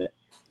then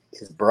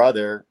his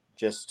brother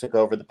just took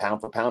over the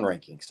pound-for-pound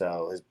ranking.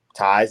 So his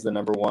Ty's the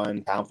number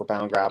 1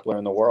 pound-for-pound grappler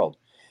in the world,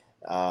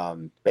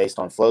 based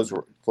on Flo's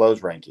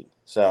ranking.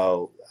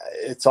 So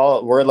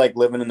we're like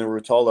living in the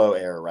Rutolo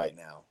era right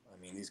now.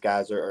 I mean, these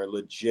guys are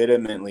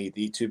legitimately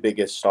the 2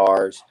 biggest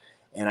stars.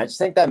 And I just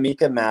think that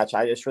Mika match,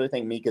 I just really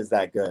think Mika's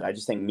that good. I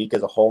just think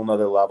Mika's a whole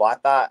nother level. I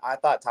thought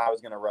Ty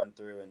was going to run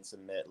through and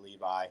submit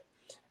Levi.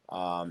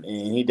 And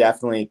he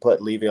definitely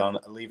put Levi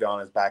on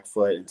his back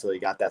foot until he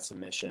got that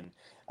submission.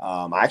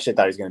 I actually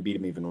thought he was going to beat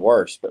him even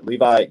worse. But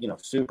Levi,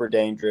 super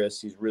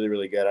dangerous. He's really,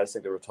 really good. I just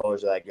think the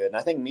Rotolas are that good. And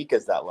I think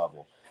Mika's that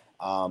level.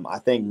 I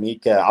think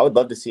Mika, I would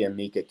love to see a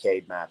Mika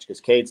Cade match because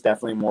Cade's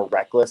definitely more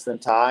reckless than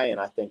Ty. And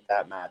I think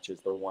that match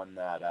is the one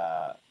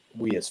that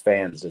we as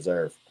fans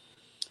deserve.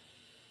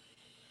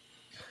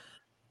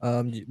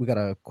 We got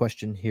a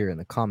question here in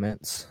the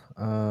comments.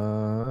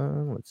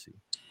 Let's see.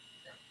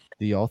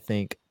 Do y'all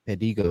think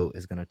Pedigo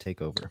is going to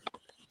take over?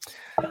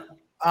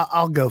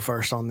 I'll go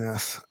first on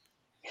this.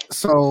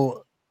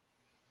 So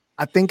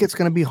I think it's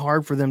going to be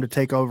hard for them to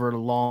take over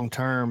long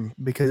term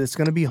because it's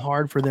going to be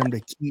hard for them to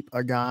keep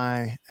a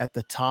guy at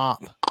the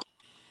top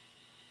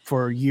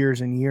for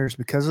years and years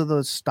because of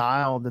the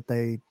style that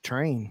they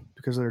train,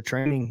 because of their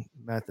training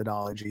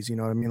methodologies. You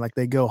know what I mean? Like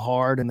they go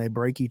hard and they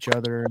break each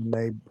other and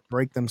they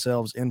break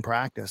themselves in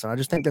practice. And I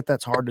just think that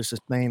that's hard to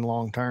sustain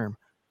long term.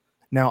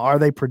 Now, are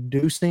they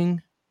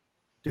producing?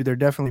 Dude, they're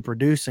definitely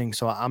producing.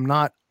 So I'm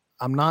not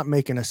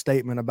making a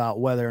statement about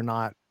whether or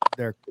not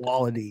their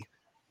quality,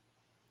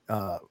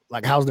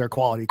 like how's their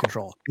quality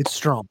control? It's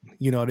strong,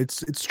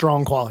 it's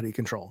strong quality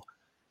control.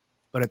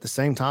 But at the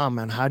same time,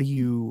 man, how do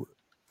you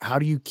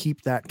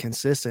keep that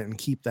consistent and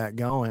keep that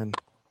going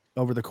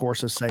over the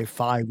course of, say,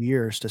 5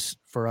 years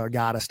for a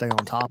guy to stay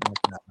on top of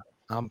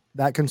that?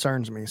 That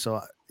concerns me.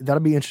 So that'll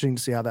be interesting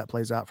to see how that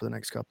plays out for the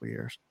next couple of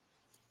years.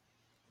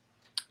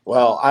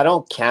 Well, I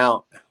don't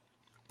count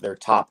their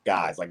top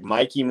guys. Like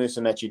Mikey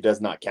Musumeci does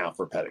not count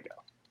for Pedigo,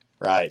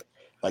 right?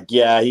 Like,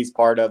 yeah, he's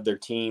part of their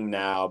team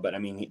now, but I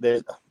mean,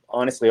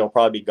 honestly, he'll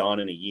probably be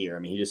gone in a year. I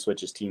mean, he just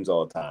switches teams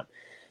all the time.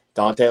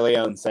 Dante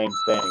Leon, same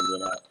thing,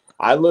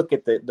 I look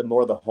at the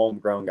more the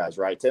homegrown guys,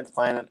 right? 10th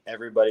Planet,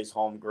 everybody's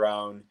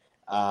homegrown.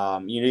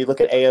 You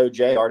look at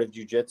AOJ, Art of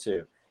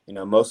Jiu-Jitsu.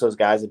 Most of those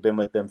guys have been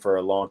with them for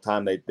a long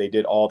time. They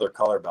did all their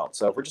color belts.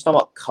 So if we're just talking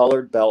about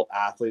colored belt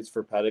athletes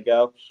for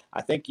Pedigo,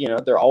 I think,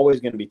 they're always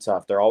going to be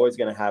tough. They're always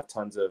going to have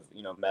tons of,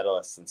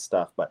 medalists and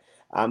stuff. But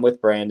I'm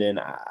with Brandon.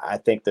 I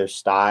think their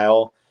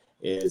style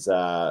is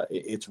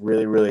it's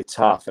really, really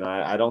tough. And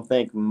I don't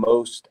think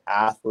most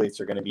athletes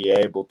are going to be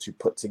able to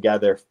put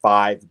together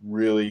 5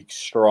 really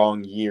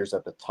strong years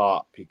at the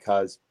top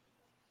because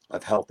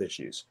of health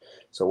issues.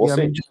 So we'll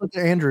see. I mean, just look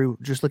at Andrew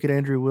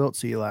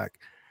Wiltsey. Like,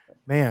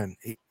 man,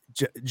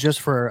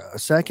 just for a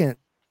second,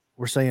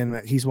 we're saying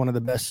that he's one of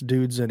the best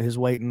dudes at his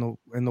weight in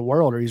the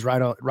world, or he's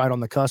right on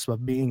the cusp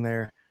of being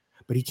there,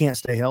 but he can't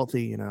stay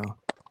healthy,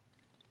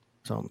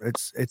 So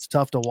it's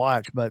tough to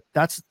watch, but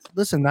that's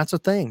a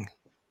thing.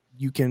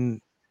 You can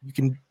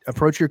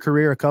approach your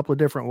career a couple of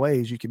different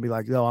ways. You can be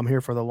like, "No, I'm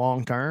here for the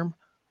long term,"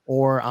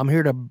 or "I'm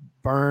here to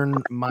burn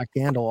my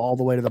candle all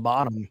the way to the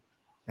bottom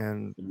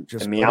and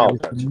just put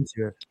everything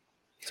into it."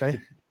 Say.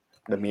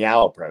 The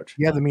Meow approach.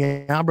 Yeah, the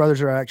Meow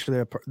brothers are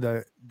actually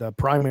the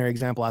primary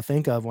example I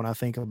think of when I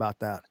think about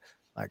that.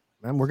 Like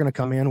man, we're going to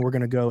come in, we're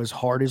going to go as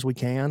hard as we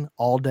can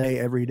all day,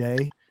 every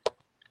day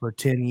for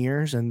 10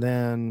 years. And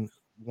then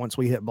once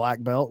we hit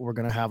black belt, we're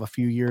going to have a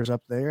few years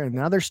up there. And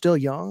now they're still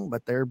young,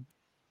 but they're,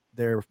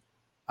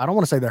 I don't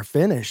want to say they're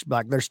finished,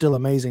 but they're still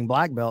amazing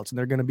black belts, and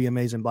they're going to be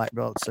amazing black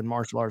belts in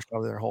martial arts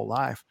probably their whole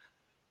life.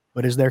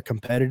 But is their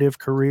competitive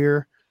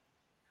career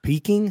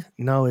peaking?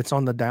 No, it's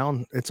on the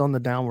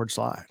downward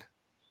slide.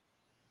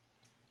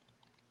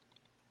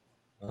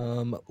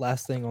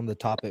 Last thing on the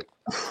topic,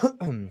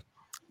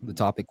 the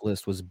topic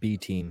list was B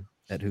team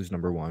at who's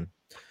number one.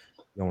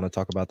 You want to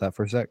talk about that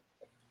for a sec?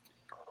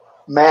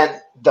 Man,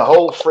 the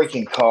whole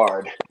freaking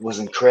card was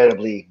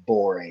incredibly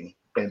boring.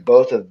 And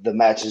both of the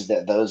matches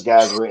that those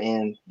guys were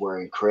in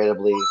were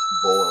incredibly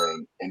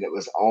boring. And it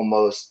was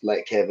almost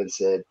like Kevin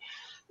said,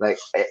 like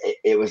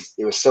it was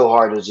so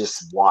hard to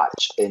just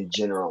watch in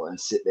general and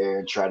sit there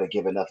and try to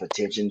give enough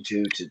attention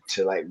to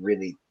like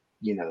really,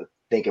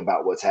 think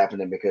about what's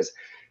happening, because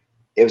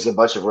it was a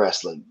bunch of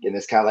wrestling. And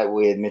it's kind of like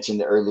we had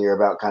mentioned earlier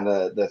about kind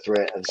of the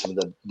threat of some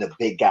of the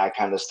big guy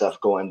kind of stuff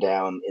going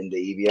down in the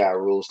EBI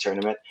rules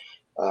tournament.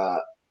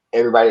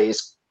 Everybody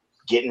is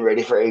getting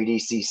ready for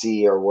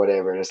ADCC or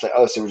whatever. And it's like,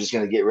 oh, so we're just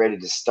going to get ready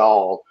to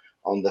stall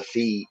on the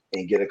feet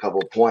and get a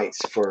couple points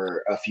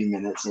for a few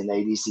minutes in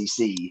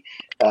ADCC.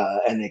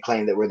 And they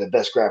claim that we're the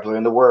best grappler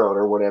in the world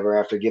or whatever,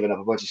 after giving up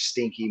a bunch of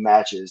stinky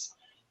matches,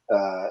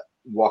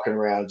 walking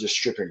around just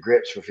stripping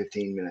grips for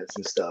 15 minutes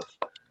and stuff,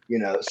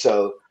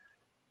 so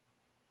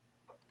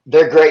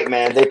they're great,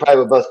 man. They probably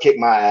would both kick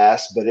my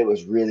ass, but it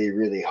was really,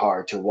 really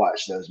hard to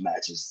watch those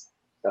matches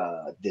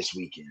this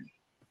weekend.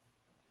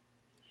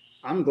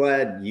 I'm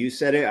glad you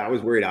said it. I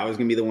was worried I was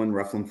going to be the one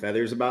ruffling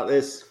feathers about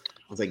this.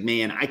 I was like,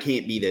 man, I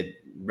can't be the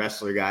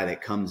wrestler guy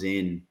that comes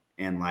in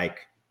and like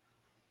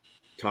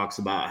talks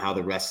about how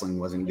the wrestling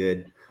wasn't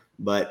good.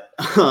 But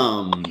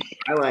I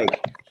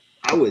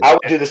would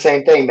do the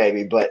same thing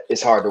maybe, but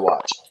it's hard to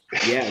watch.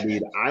 Yeah,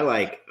 dude.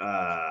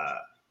 I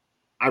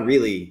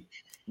really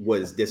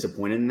was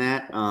disappointed in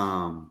that.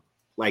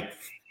 Like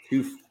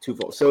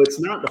twofold. So it's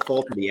not the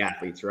fault of the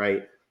athletes,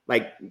 right?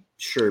 Like,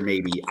 sure,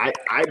 maybe. I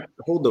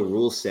hold the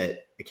rule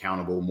set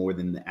accountable more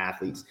than the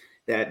athletes.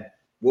 That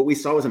what we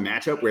saw was a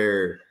matchup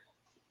where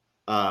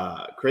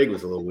Craig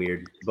was a little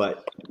weird,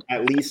 but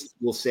at least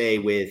we'll say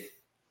with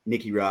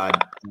Nicky Rod,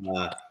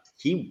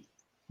 he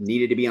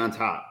needed to be on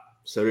top.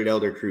 So did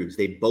Elder Cruz.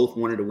 They both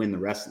wanted to win the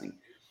wrestling.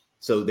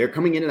 So they're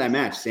coming into that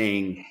match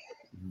saying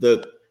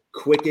the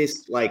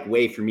quickest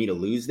way for me to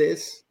lose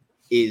this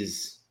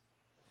is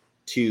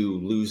to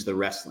lose the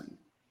wrestling,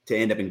 to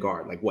end up in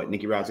guard. Like what?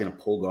 Nicky Rod's going to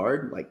pull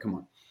guard? Like, come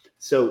on.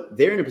 So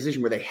they're in a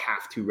position where they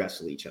have to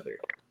wrestle each other.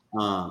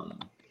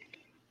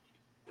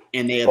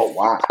 And they have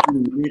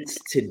 15 minutes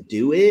to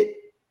do it.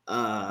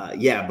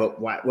 Yeah, but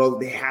why? Well,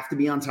 they have to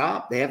be on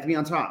top. They have to be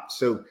on top.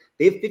 So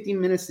they have 15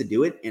 minutes to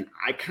do it. And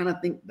I kind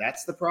of think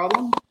that's the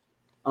problem.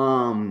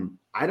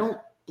 I don't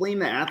blame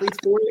the athletes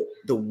for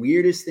it. The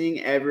weirdest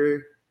thing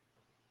ever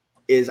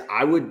is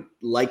I would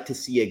like to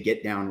see a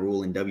get down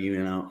rule in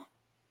WNO.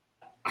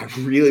 I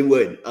really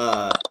would.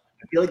 I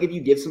feel like if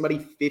you give somebody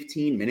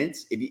 15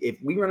 minutes, if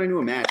we run into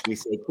a match and we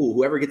say, cool,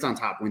 whoever gets on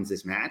top wins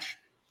this match,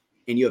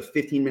 and you have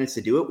 15 minutes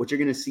to do it, what you're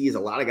going to see is a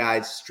lot of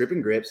guys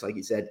stripping grips, like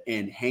you said,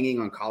 and hanging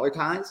on collar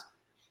ties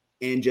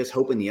and just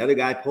hoping the other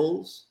guy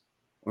pulls,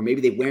 or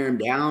maybe they wear him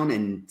down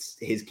and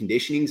his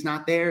conditioning's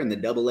not there and the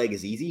double leg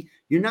is easy.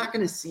 You're not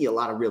going to see a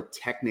lot of real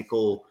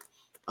technical,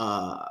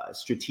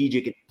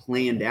 strategic and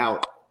planned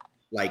out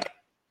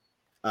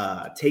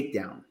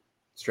takedown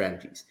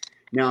strategies.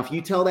 Now, if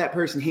you tell that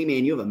person, hey,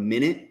 man, you have a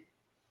minute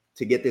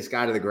to get this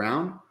guy to the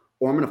ground,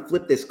 or I'm going to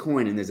flip this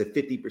coin and there's a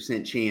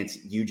 50% chance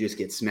you just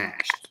get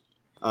smashed.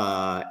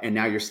 And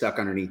now you're stuck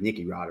underneath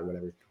Nicky Rod or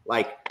whatever.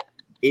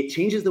 It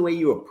changes the way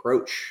you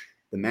approach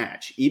the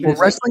match. Even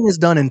wrestling is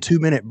done in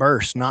 2-minute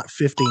bursts, not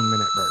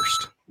 15-minute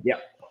bursts.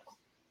 Yep.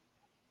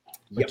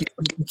 You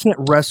can't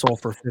wrestle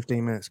for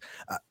 15 minutes.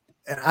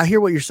 I hear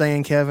what you're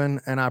saying,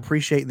 Kevin, and I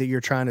appreciate that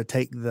you're trying to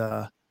take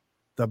the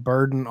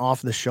burden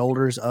off the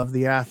shoulders of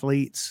the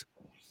athletes.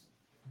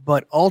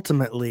 But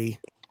ultimately,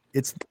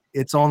 it's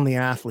on the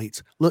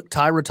athletes. Look,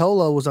 Ty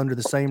Rotolo was under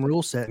the same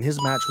rule set, and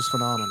his match was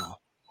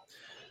phenomenal.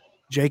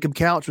 Jacob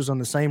Couch was on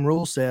the same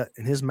rule set,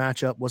 and his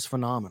matchup was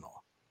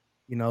phenomenal.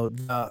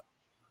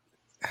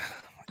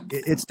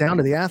 It's down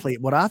to the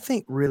athlete. What I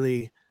think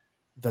really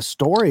the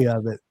story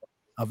of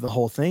the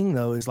whole thing,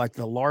 though, is like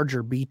the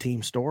larger B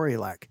team story.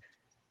 Like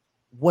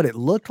what it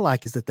looked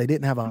like is that they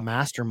didn't have a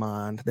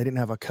mastermind. They didn't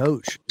have a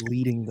coach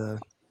leading the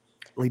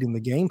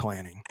game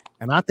planning.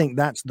 And I think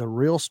that's the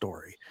real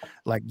story.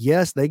 Like,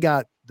 yes, they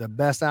got the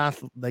best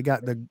they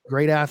got the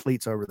great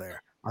athletes over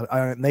there.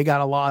 They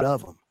got a lot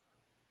of them.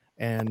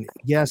 And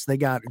yes, they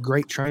got a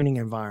great training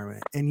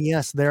environment. And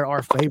yes, they're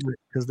our favorite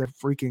because they're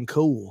freaking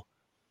cool.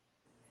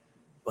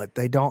 But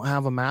they don't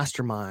have a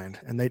mastermind.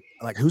 And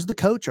who's the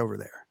coach over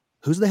there?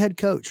 Who's the head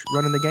coach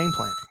running the game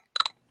planning?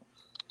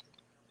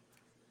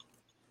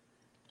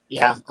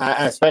 Yeah,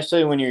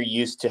 especially when you're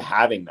used to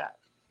having that.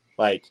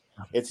 Like,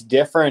 it's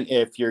different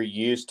if you're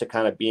used to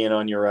kind of being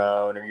on your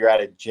own, or you're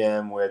at a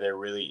gym where there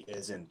really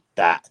isn't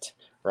that,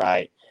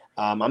 right?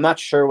 I'm not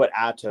sure what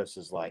Atos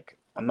is like.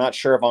 I'm not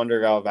sure if Andre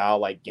Galval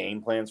like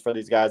game plans for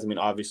these guys. I mean,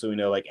 obviously we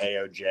know like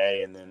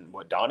AOJ and then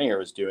what Donnie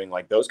was doing.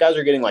 Like, those guys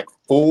are getting like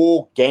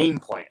full game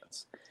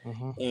plans.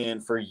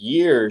 And for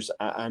years,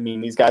 I mean,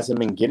 these guys have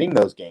been getting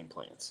those game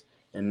plans.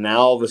 And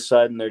now all of a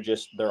sudden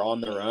they're on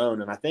their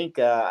own. And I think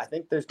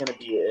there's going to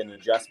be an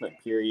adjustment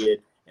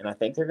period. And I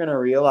think they're going to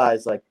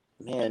realize, like,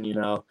 man,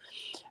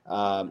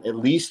 at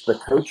least the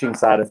coaching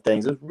side of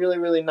things, it's really,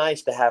 really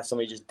nice to have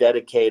somebody just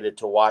dedicated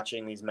to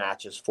watching these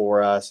matches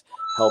for us,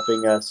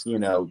 helping us,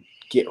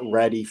 get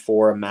ready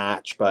for a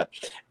match. But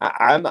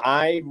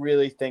I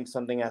really think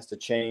something has to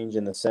change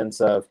in the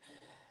sense of,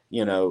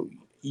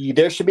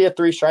 there should be a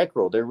 3-strike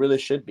rule. There really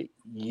should be.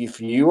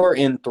 If you are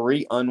in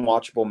 3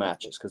 unwatchable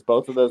matches, because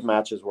both of those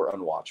matches were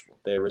unwatchable,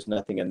 there was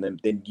nothing in them,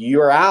 then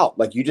you're out.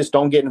 Like, you just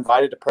don't get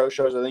invited to pro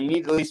shows, or then you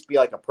need to at least be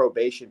like a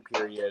probation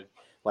period.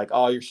 Like,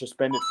 oh, you're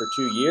suspended for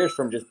 2 years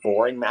from just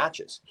boring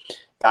matches.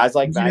 Guys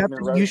like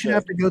you should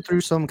have to go through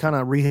some kind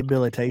of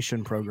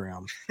rehabilitation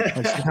program,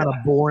 like some kind of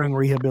boring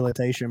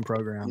rehabilitation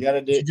program. You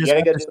gotta get this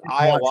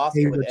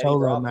ayahuasca with Eddie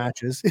Bravo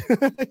matches.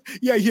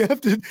 Yeah, you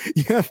have to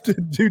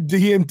do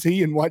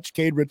DMT and watch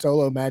Cade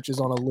Rotolo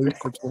matches on a loop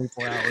for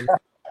 24 hours.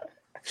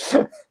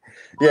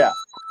 Yeah.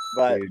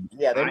 But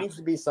yeah, there needs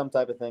to be some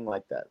type of thing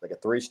like that, like a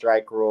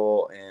 3-strike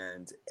rule.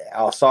 And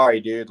sorry,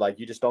 dude, like,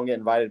 you just don't get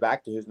invited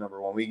back to who's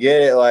number one. We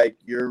get it, like,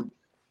 you're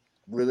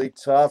really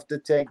tough to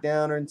take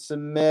down and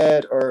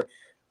submit,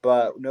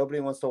 but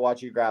nobody wants to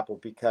watch you grapple,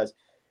 because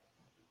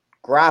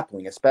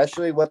grappling,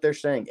 especially what they're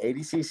saying,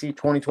 ADCC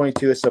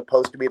 2022 is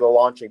supposed to be the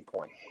launching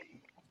point.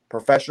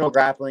 Professional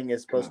grappling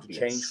is supposed to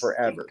change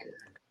forever,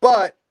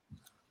 but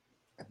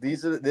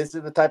this is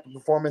the type of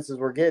performances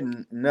we're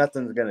getting.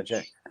 Nothing's gonna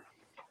change.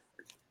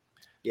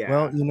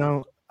 Yeah.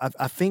 Well,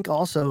 I think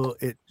also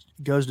it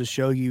goes to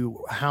show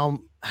you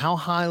how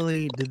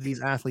highly did these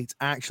athletes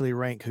actually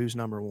rank who's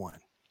number one,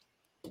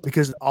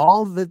 because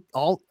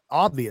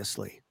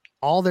obviously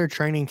all their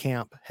training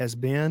camp has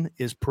been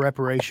is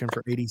preparation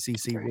for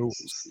ADCC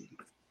rules.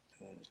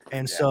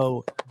 And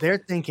so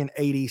they're thinking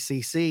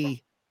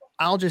ADCC,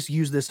 I'll just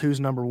use this who's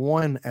number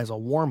one as a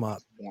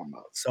warm-up.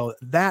 So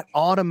that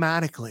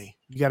automatically,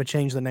 you got to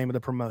change the name of the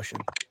promotion.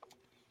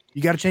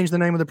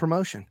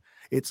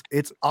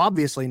 It's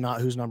obviously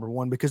not who's number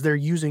one, because they're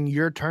using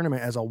your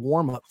tournament as a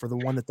warm-up for the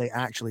one that they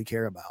actually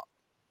care about.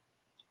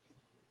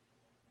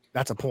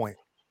 That's a point.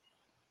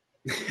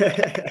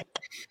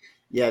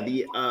 Yeah,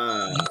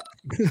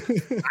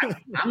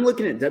 I'm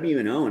looking at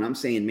WNO and I'm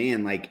saying,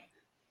 man, like,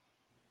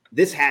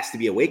 this has to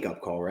be a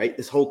wake-up call, right?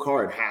 This whole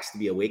card has to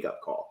be a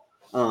wake-up call.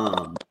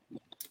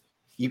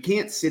 You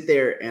can't sit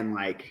there and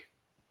like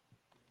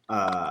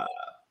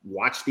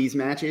watch these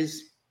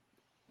matches,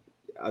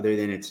 other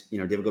than it's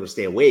difficult to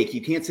stay awake.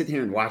 You can't sit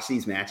there and watch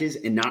these matches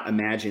and not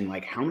imagine,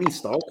 like, how many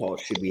stall calls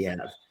should we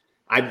have?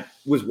 I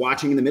was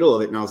watching in the middle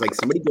of it and I was like,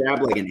 somebody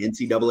grab like an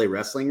NCAA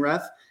wrestling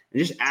ref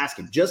and just ask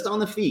him, just on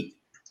the feet,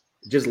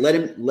 just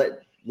let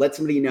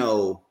somebody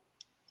know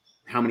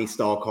how many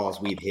stall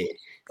calls we've hit.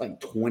 Like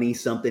 20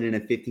 something in a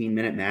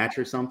 15-minute match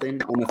or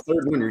something. On the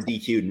third one, you're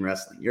DQ'd in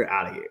wrestling. You're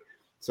out of here.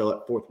 So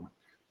at fourth one.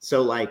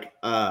 So like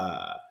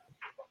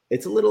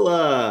it's a little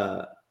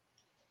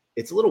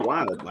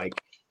wild.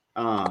 Like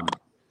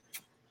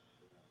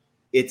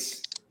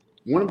it's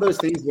one of those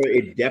things where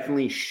it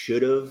definitely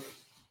should have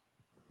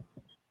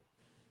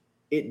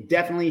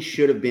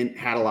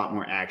had a lot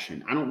more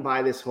action. I don't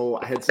buy this whole,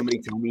 I had somebody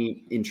tell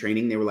me in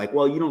training, they were like,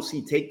 well, you don't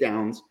see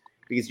takedowns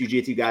because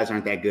jiu-jitsu guys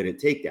aren't that good at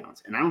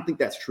takedowns. And I don't think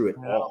that's true at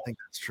all. I don't think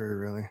that's true,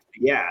 really.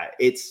 Yeah,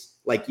 it's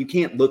like you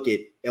can't look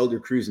at Elder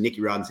Cruz and Nicky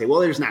Rod and say, well,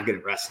 they're just not good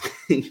at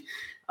wrestling.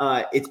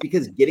 It's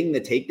because getting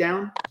the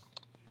takedown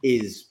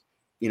is,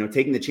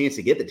 taking the chance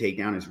to get the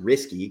takedown is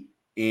risky.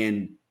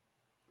 And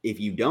if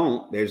you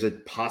don't, there's a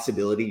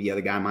possibility the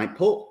other guy might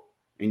pull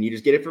and you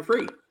just get it for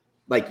free.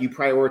 Like, you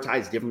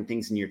prioritize different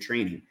things in your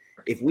training.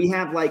 If we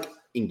have like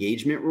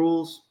engagement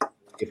rules,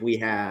 if we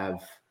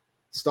have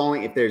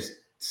stalling, if there's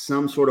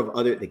some sort of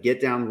the get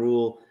down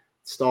rule,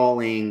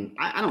 stalling,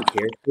 I don't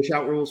care, push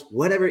out rules,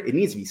 whatever, it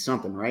needs to be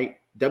something, right?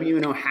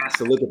 WNO has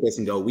to look at this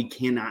and go, we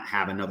cannot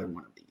have another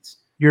one of these.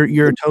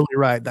 You're totally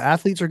right. The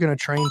athletes are going to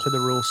train to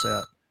the rule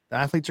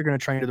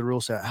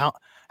set.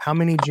 How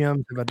many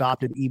gyms have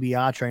adopted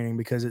EBI training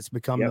because it's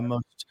become the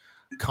most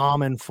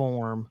common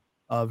form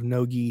of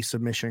no-gi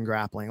submission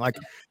grappling? Like,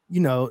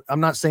 I'm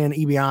not saying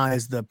EBI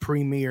is the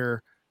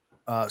premier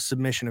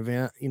submission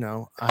event.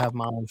 I have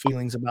my own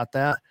feelings about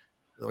that,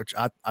 which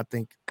I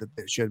think that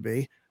it should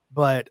be.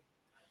 But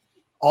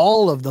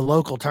all of the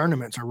local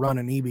tournaments are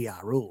running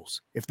EBI rules.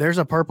 If there's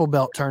a purple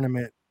belt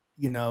tournament,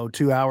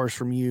 2 hours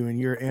from you and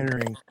you're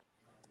entering,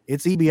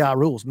 it's EBI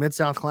rules.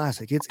 Mid-South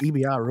Classic, it's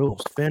EBI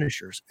rules.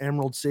 Finishers,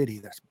 Emerald City,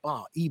 that's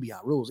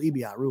EBI rules.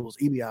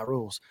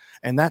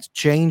 And that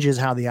changes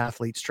how the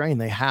athletes train.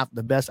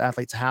 The best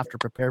athletes have to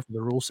prepare for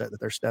the rule set that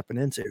they're stepping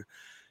into.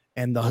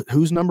 And the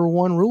who's number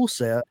one rule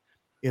set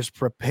is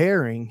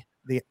preparing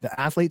the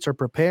athletes are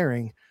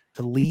preparing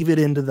to leave it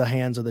into the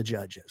hands of the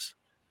judges.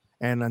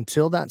 And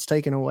until that's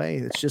taken away,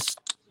 it's just,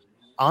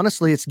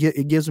 honestly,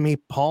 it gives me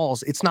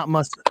pause. It's not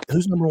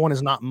who's number one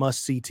is not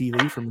must see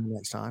TV for me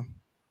next time.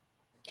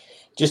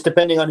 Just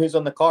depending on who's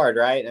on the card,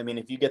 right? I mean,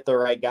 if you get the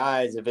right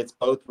guys, if it's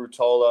both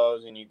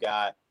Rutolos and you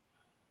got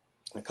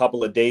a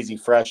couple of Daisy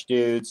Fresh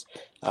dudes,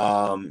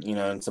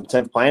 and some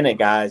 10th Planet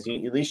guys,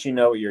 at least you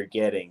know what you're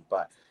getting.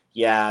 But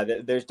yeah,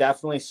 there's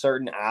definitely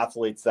certain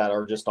athletes that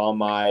are just on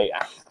I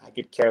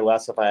could care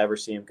less if I ever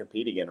see them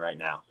compete again right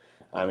now.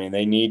 I mean,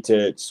 they need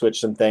to switch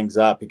some things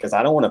up because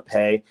I don't want to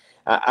pay.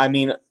 I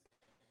mean,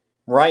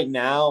 right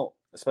now,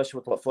 especially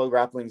with what Flow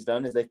Grappling's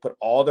done, is they've put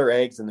all their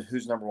eggs in the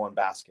who's number one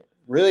basket.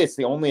 Really, it's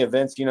the only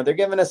events, they're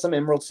giving us some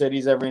Emerald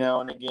Cities every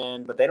now and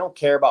again, but they don't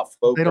care about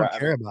Flow. They don't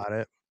care about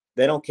it.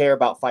 They don't care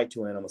about fight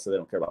to win. Almost, so they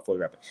don't care about Flow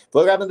Grappling.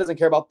 Flow Grappling doesn't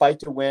care about fight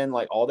to win.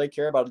 Like, all they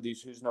care about are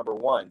these who's number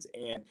ones.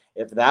 And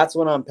if that's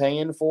what I'm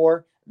paying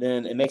for,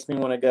 then it makes me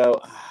want to go,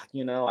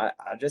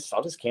 I'll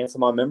just cancel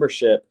my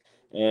membership.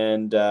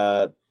 And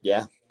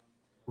yeah.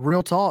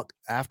 Real talk.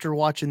 After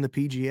watching the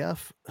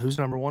PGF, who's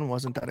number one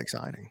wasn't that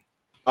exciting.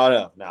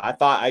 Oh no!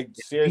 I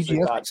seriously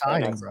PGF thought,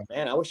 exciting,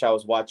 man, I wish I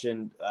was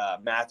watching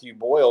Matthew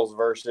Boyles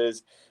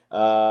versus,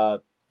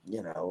 some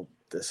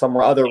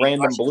other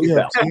random blue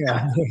belt.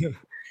 Yeah.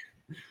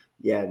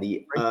 Yeah,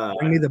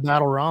 bring me the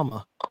Battle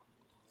Rama.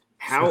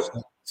 How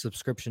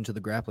subscription to the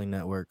Grappling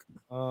Network.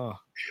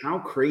 How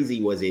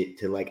crazy was it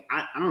to I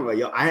don't know about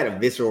y'all. I had a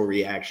visceral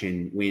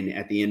reaction when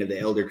at the end of the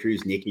Elder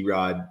Cruz Nicky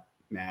Rod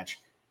match,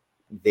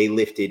 they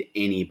lifted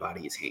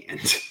anybody's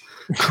hand.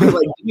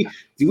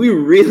 Do we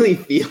really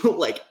feel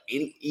like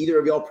either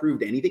of y'all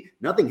proved anything?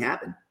 Nothing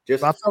happened. I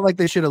felt like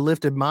they should have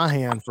lifted my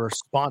hand for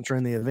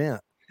sponsoring the event.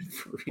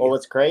 Well,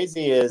 what's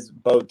crazy is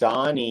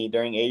Bodani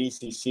during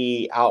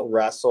ADCC out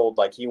wrestled,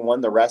 he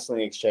won the wrestling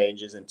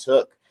exchanges and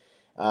took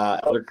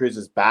Elder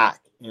Cruz's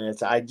back. And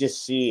I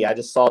just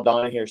saw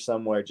Donna here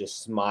somewhere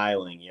just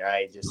smiling,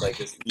 right? Just like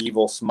this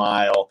evil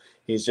smile.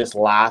 He's just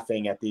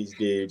laughing at these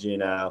dudes,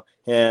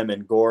 him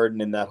and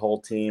Gordon and that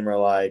whole team are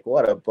like,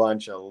 what a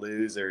bunch of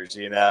losers,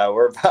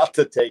 we're about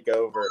to take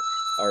over,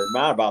 or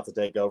not about to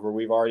take over.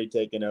 We've already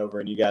taken over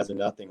and you guys are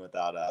nothing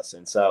without us.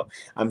 And so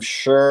I'm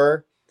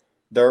sure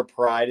their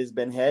pride has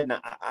been hit.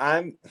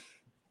 And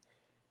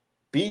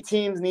B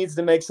teams needs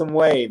to make some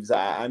waves.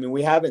 I mean,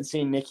 we haven't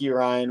seen Nicky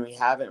Ryan. We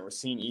haven't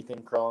seen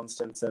Ethan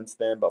Cronston since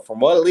then. But from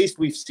what at least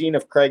we've seen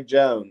of Craig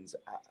Jones,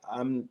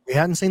 we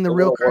hadn't seen the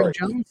real Craig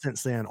Jones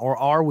since then. Or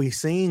are we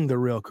seeing the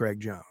real Craig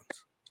Jones?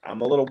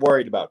 I'm a little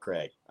worried about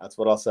Craig. That's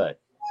what I'll say.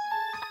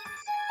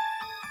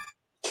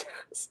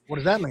 What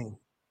does that mean?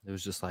 It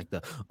was just like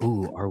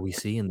are we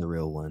seeing the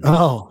real one?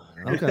 Oh,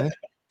 okay.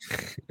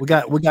 we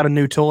got a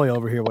new toy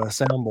over here with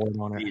a soundboard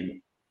on it.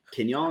 Man,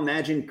 can y'all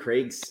imagine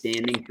Craig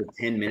standing for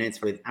 10 minutes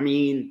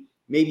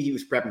maybe he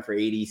was prepping for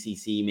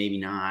ADCC, maybe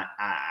not.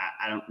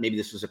 I don't, maybe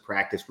this was a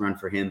practice run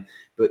for him,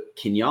 but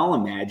can y'all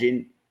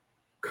imagine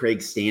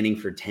Craig standing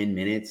for 10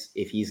 minutes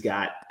if he's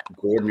got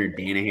Gordon or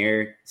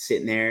Danaher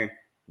sitting there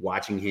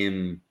watching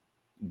him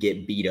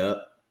get beat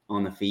up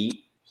on the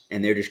feet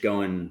and they're just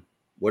going,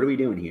 what are we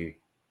doing here?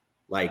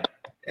 Let's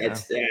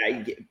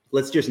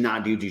just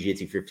not do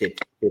jiu-jitsu for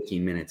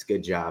 15 minutes.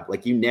 Good job.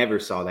 You never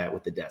saw that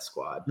with the Death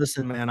Squad.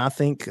 Listen, man, I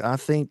think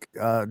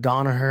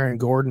Danaher and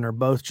Gordon are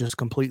both just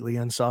completely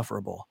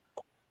insufferable,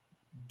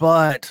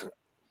 but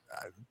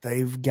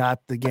they've got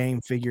the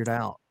game figured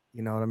out.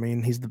 You know what I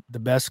mean? He's the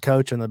best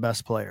coach and the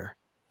best player.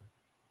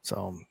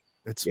 So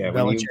it's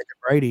Belichick and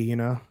Brady,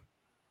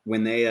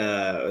 When they,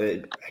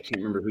 I can't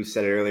remember who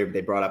said it earlier, but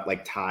they brought up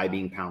Ty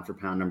being pound for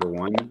pound number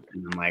one.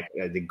 And I'm like,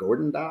 did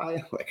Gordon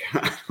die?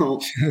 I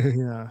don't.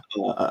 Yeah.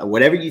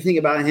 Whatever you think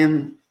about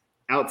him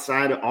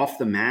off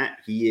the mat,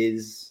 he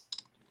is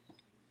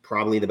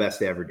probably the best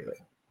to ever do it.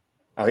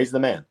 Oh, he's the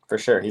man for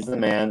sure. He's the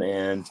man.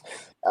 And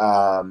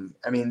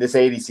this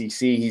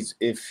ADCC,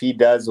 if he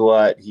does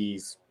what he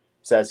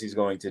says he's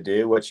going to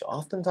do, which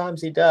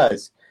oftentimes he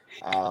does,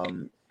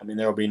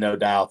 there will be no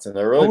doubts and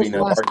there will really be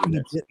no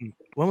arguments.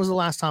 When was the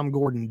last time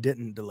Gordon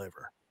didn't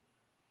deliver?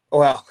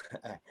 Well,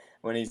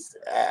 when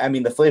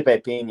the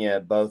Felipe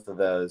Pena, both of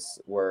those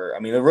were,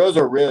 those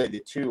are really the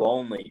two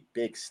only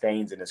big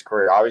stains in his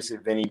career. Obviously,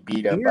 Vinny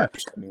beat him, but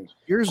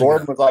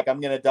Gordon was like, I'm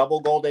going to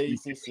double gold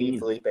ADCC.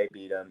 Felipe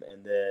beat him.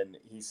 And then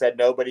he said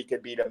nobody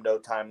could beat him, no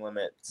time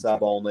limit,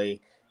 sub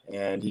only.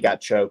 And he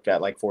got choked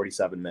at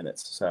 47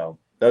 minutes. So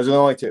those are the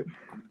only two.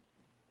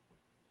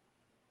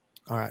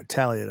 All right,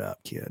 tally it up,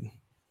 kid.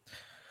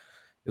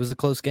 It was a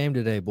close game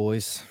today,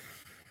 boys.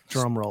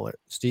 Drum roll it.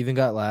 Steven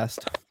got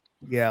last.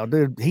 Yeah,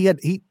 dude.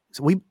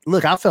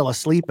 I fell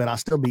asleep and I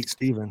still beat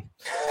Steven.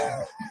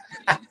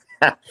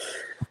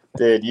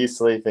 Dude, you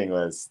sleeping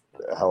was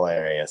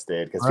hilarious,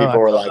 dude. Because people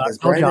were like,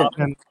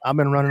 I've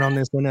been running on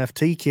this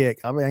NFT kick.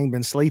 I ain't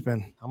been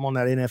sleeping. I'm on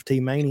that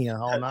NFT mania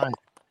all night.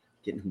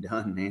 Getting them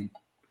done, man.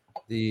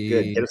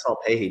 Good. Get us all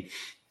paid.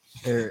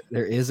 There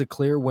is a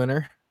clear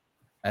winner.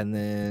 And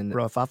then,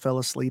 bro, if I fell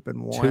asleep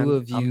and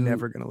won, I'm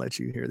never gonna let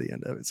you hear the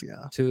end of it. So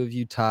yeah, two of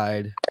you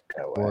tied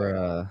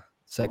for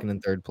second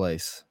and third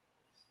place.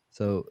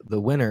 So the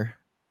winner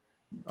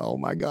Oh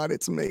my God,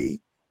 it's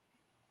me.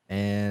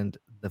 and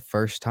the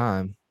first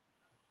time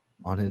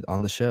on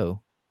the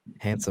show,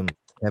 handsome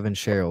Kevin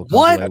Sherrill comes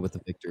What? away with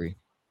the victory.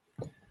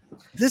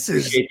 This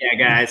is Appreciate that,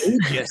 guys.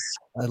 egregious.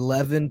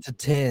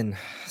 11-10.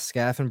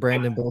 Scaff and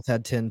Brandon both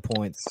had 10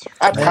 points.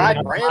 I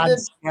tied Brandon.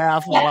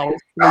 Staff while I was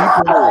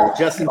sleeping. Oh,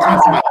 just in time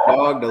for my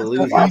dog to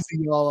lose. How easy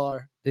y'all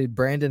are. Dude,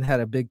 Brandon had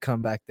a big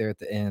comeback there at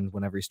the end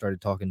whenever he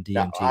started talking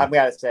No, DMT. I've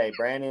got to say,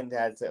 Brandon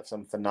had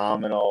some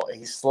phenomenal.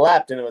 He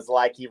slept, and it was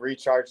like he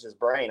recharged his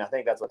brain. I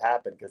think that's what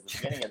happened because the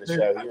beginning of the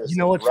show, he was. You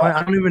know what's funny?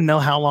 I don't even know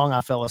how long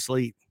I fell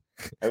asleep.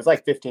 It was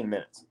like 15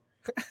 minutes.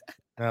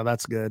 Oh,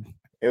 that's good.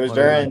 It was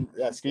Whatever.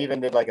 during Steven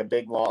did like a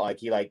big long, like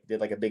he did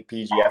like a big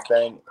PGF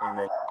thing, and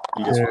then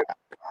he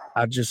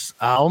just.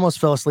 I almost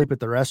fell asleep at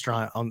the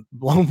restaurant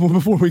long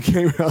before we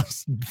came. I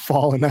was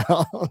falling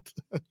out.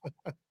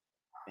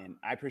 And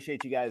I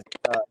appreciate you guys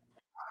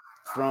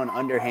throwing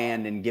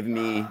underhand and giving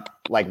me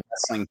like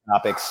wrestling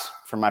topics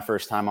for my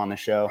first time on the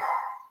show.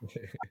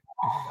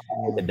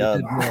 The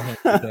dub.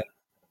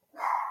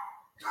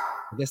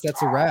 I guess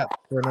that's a wrap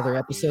for another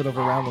episode of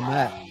Around the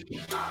Mat.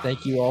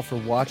 Thank you all for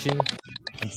watching.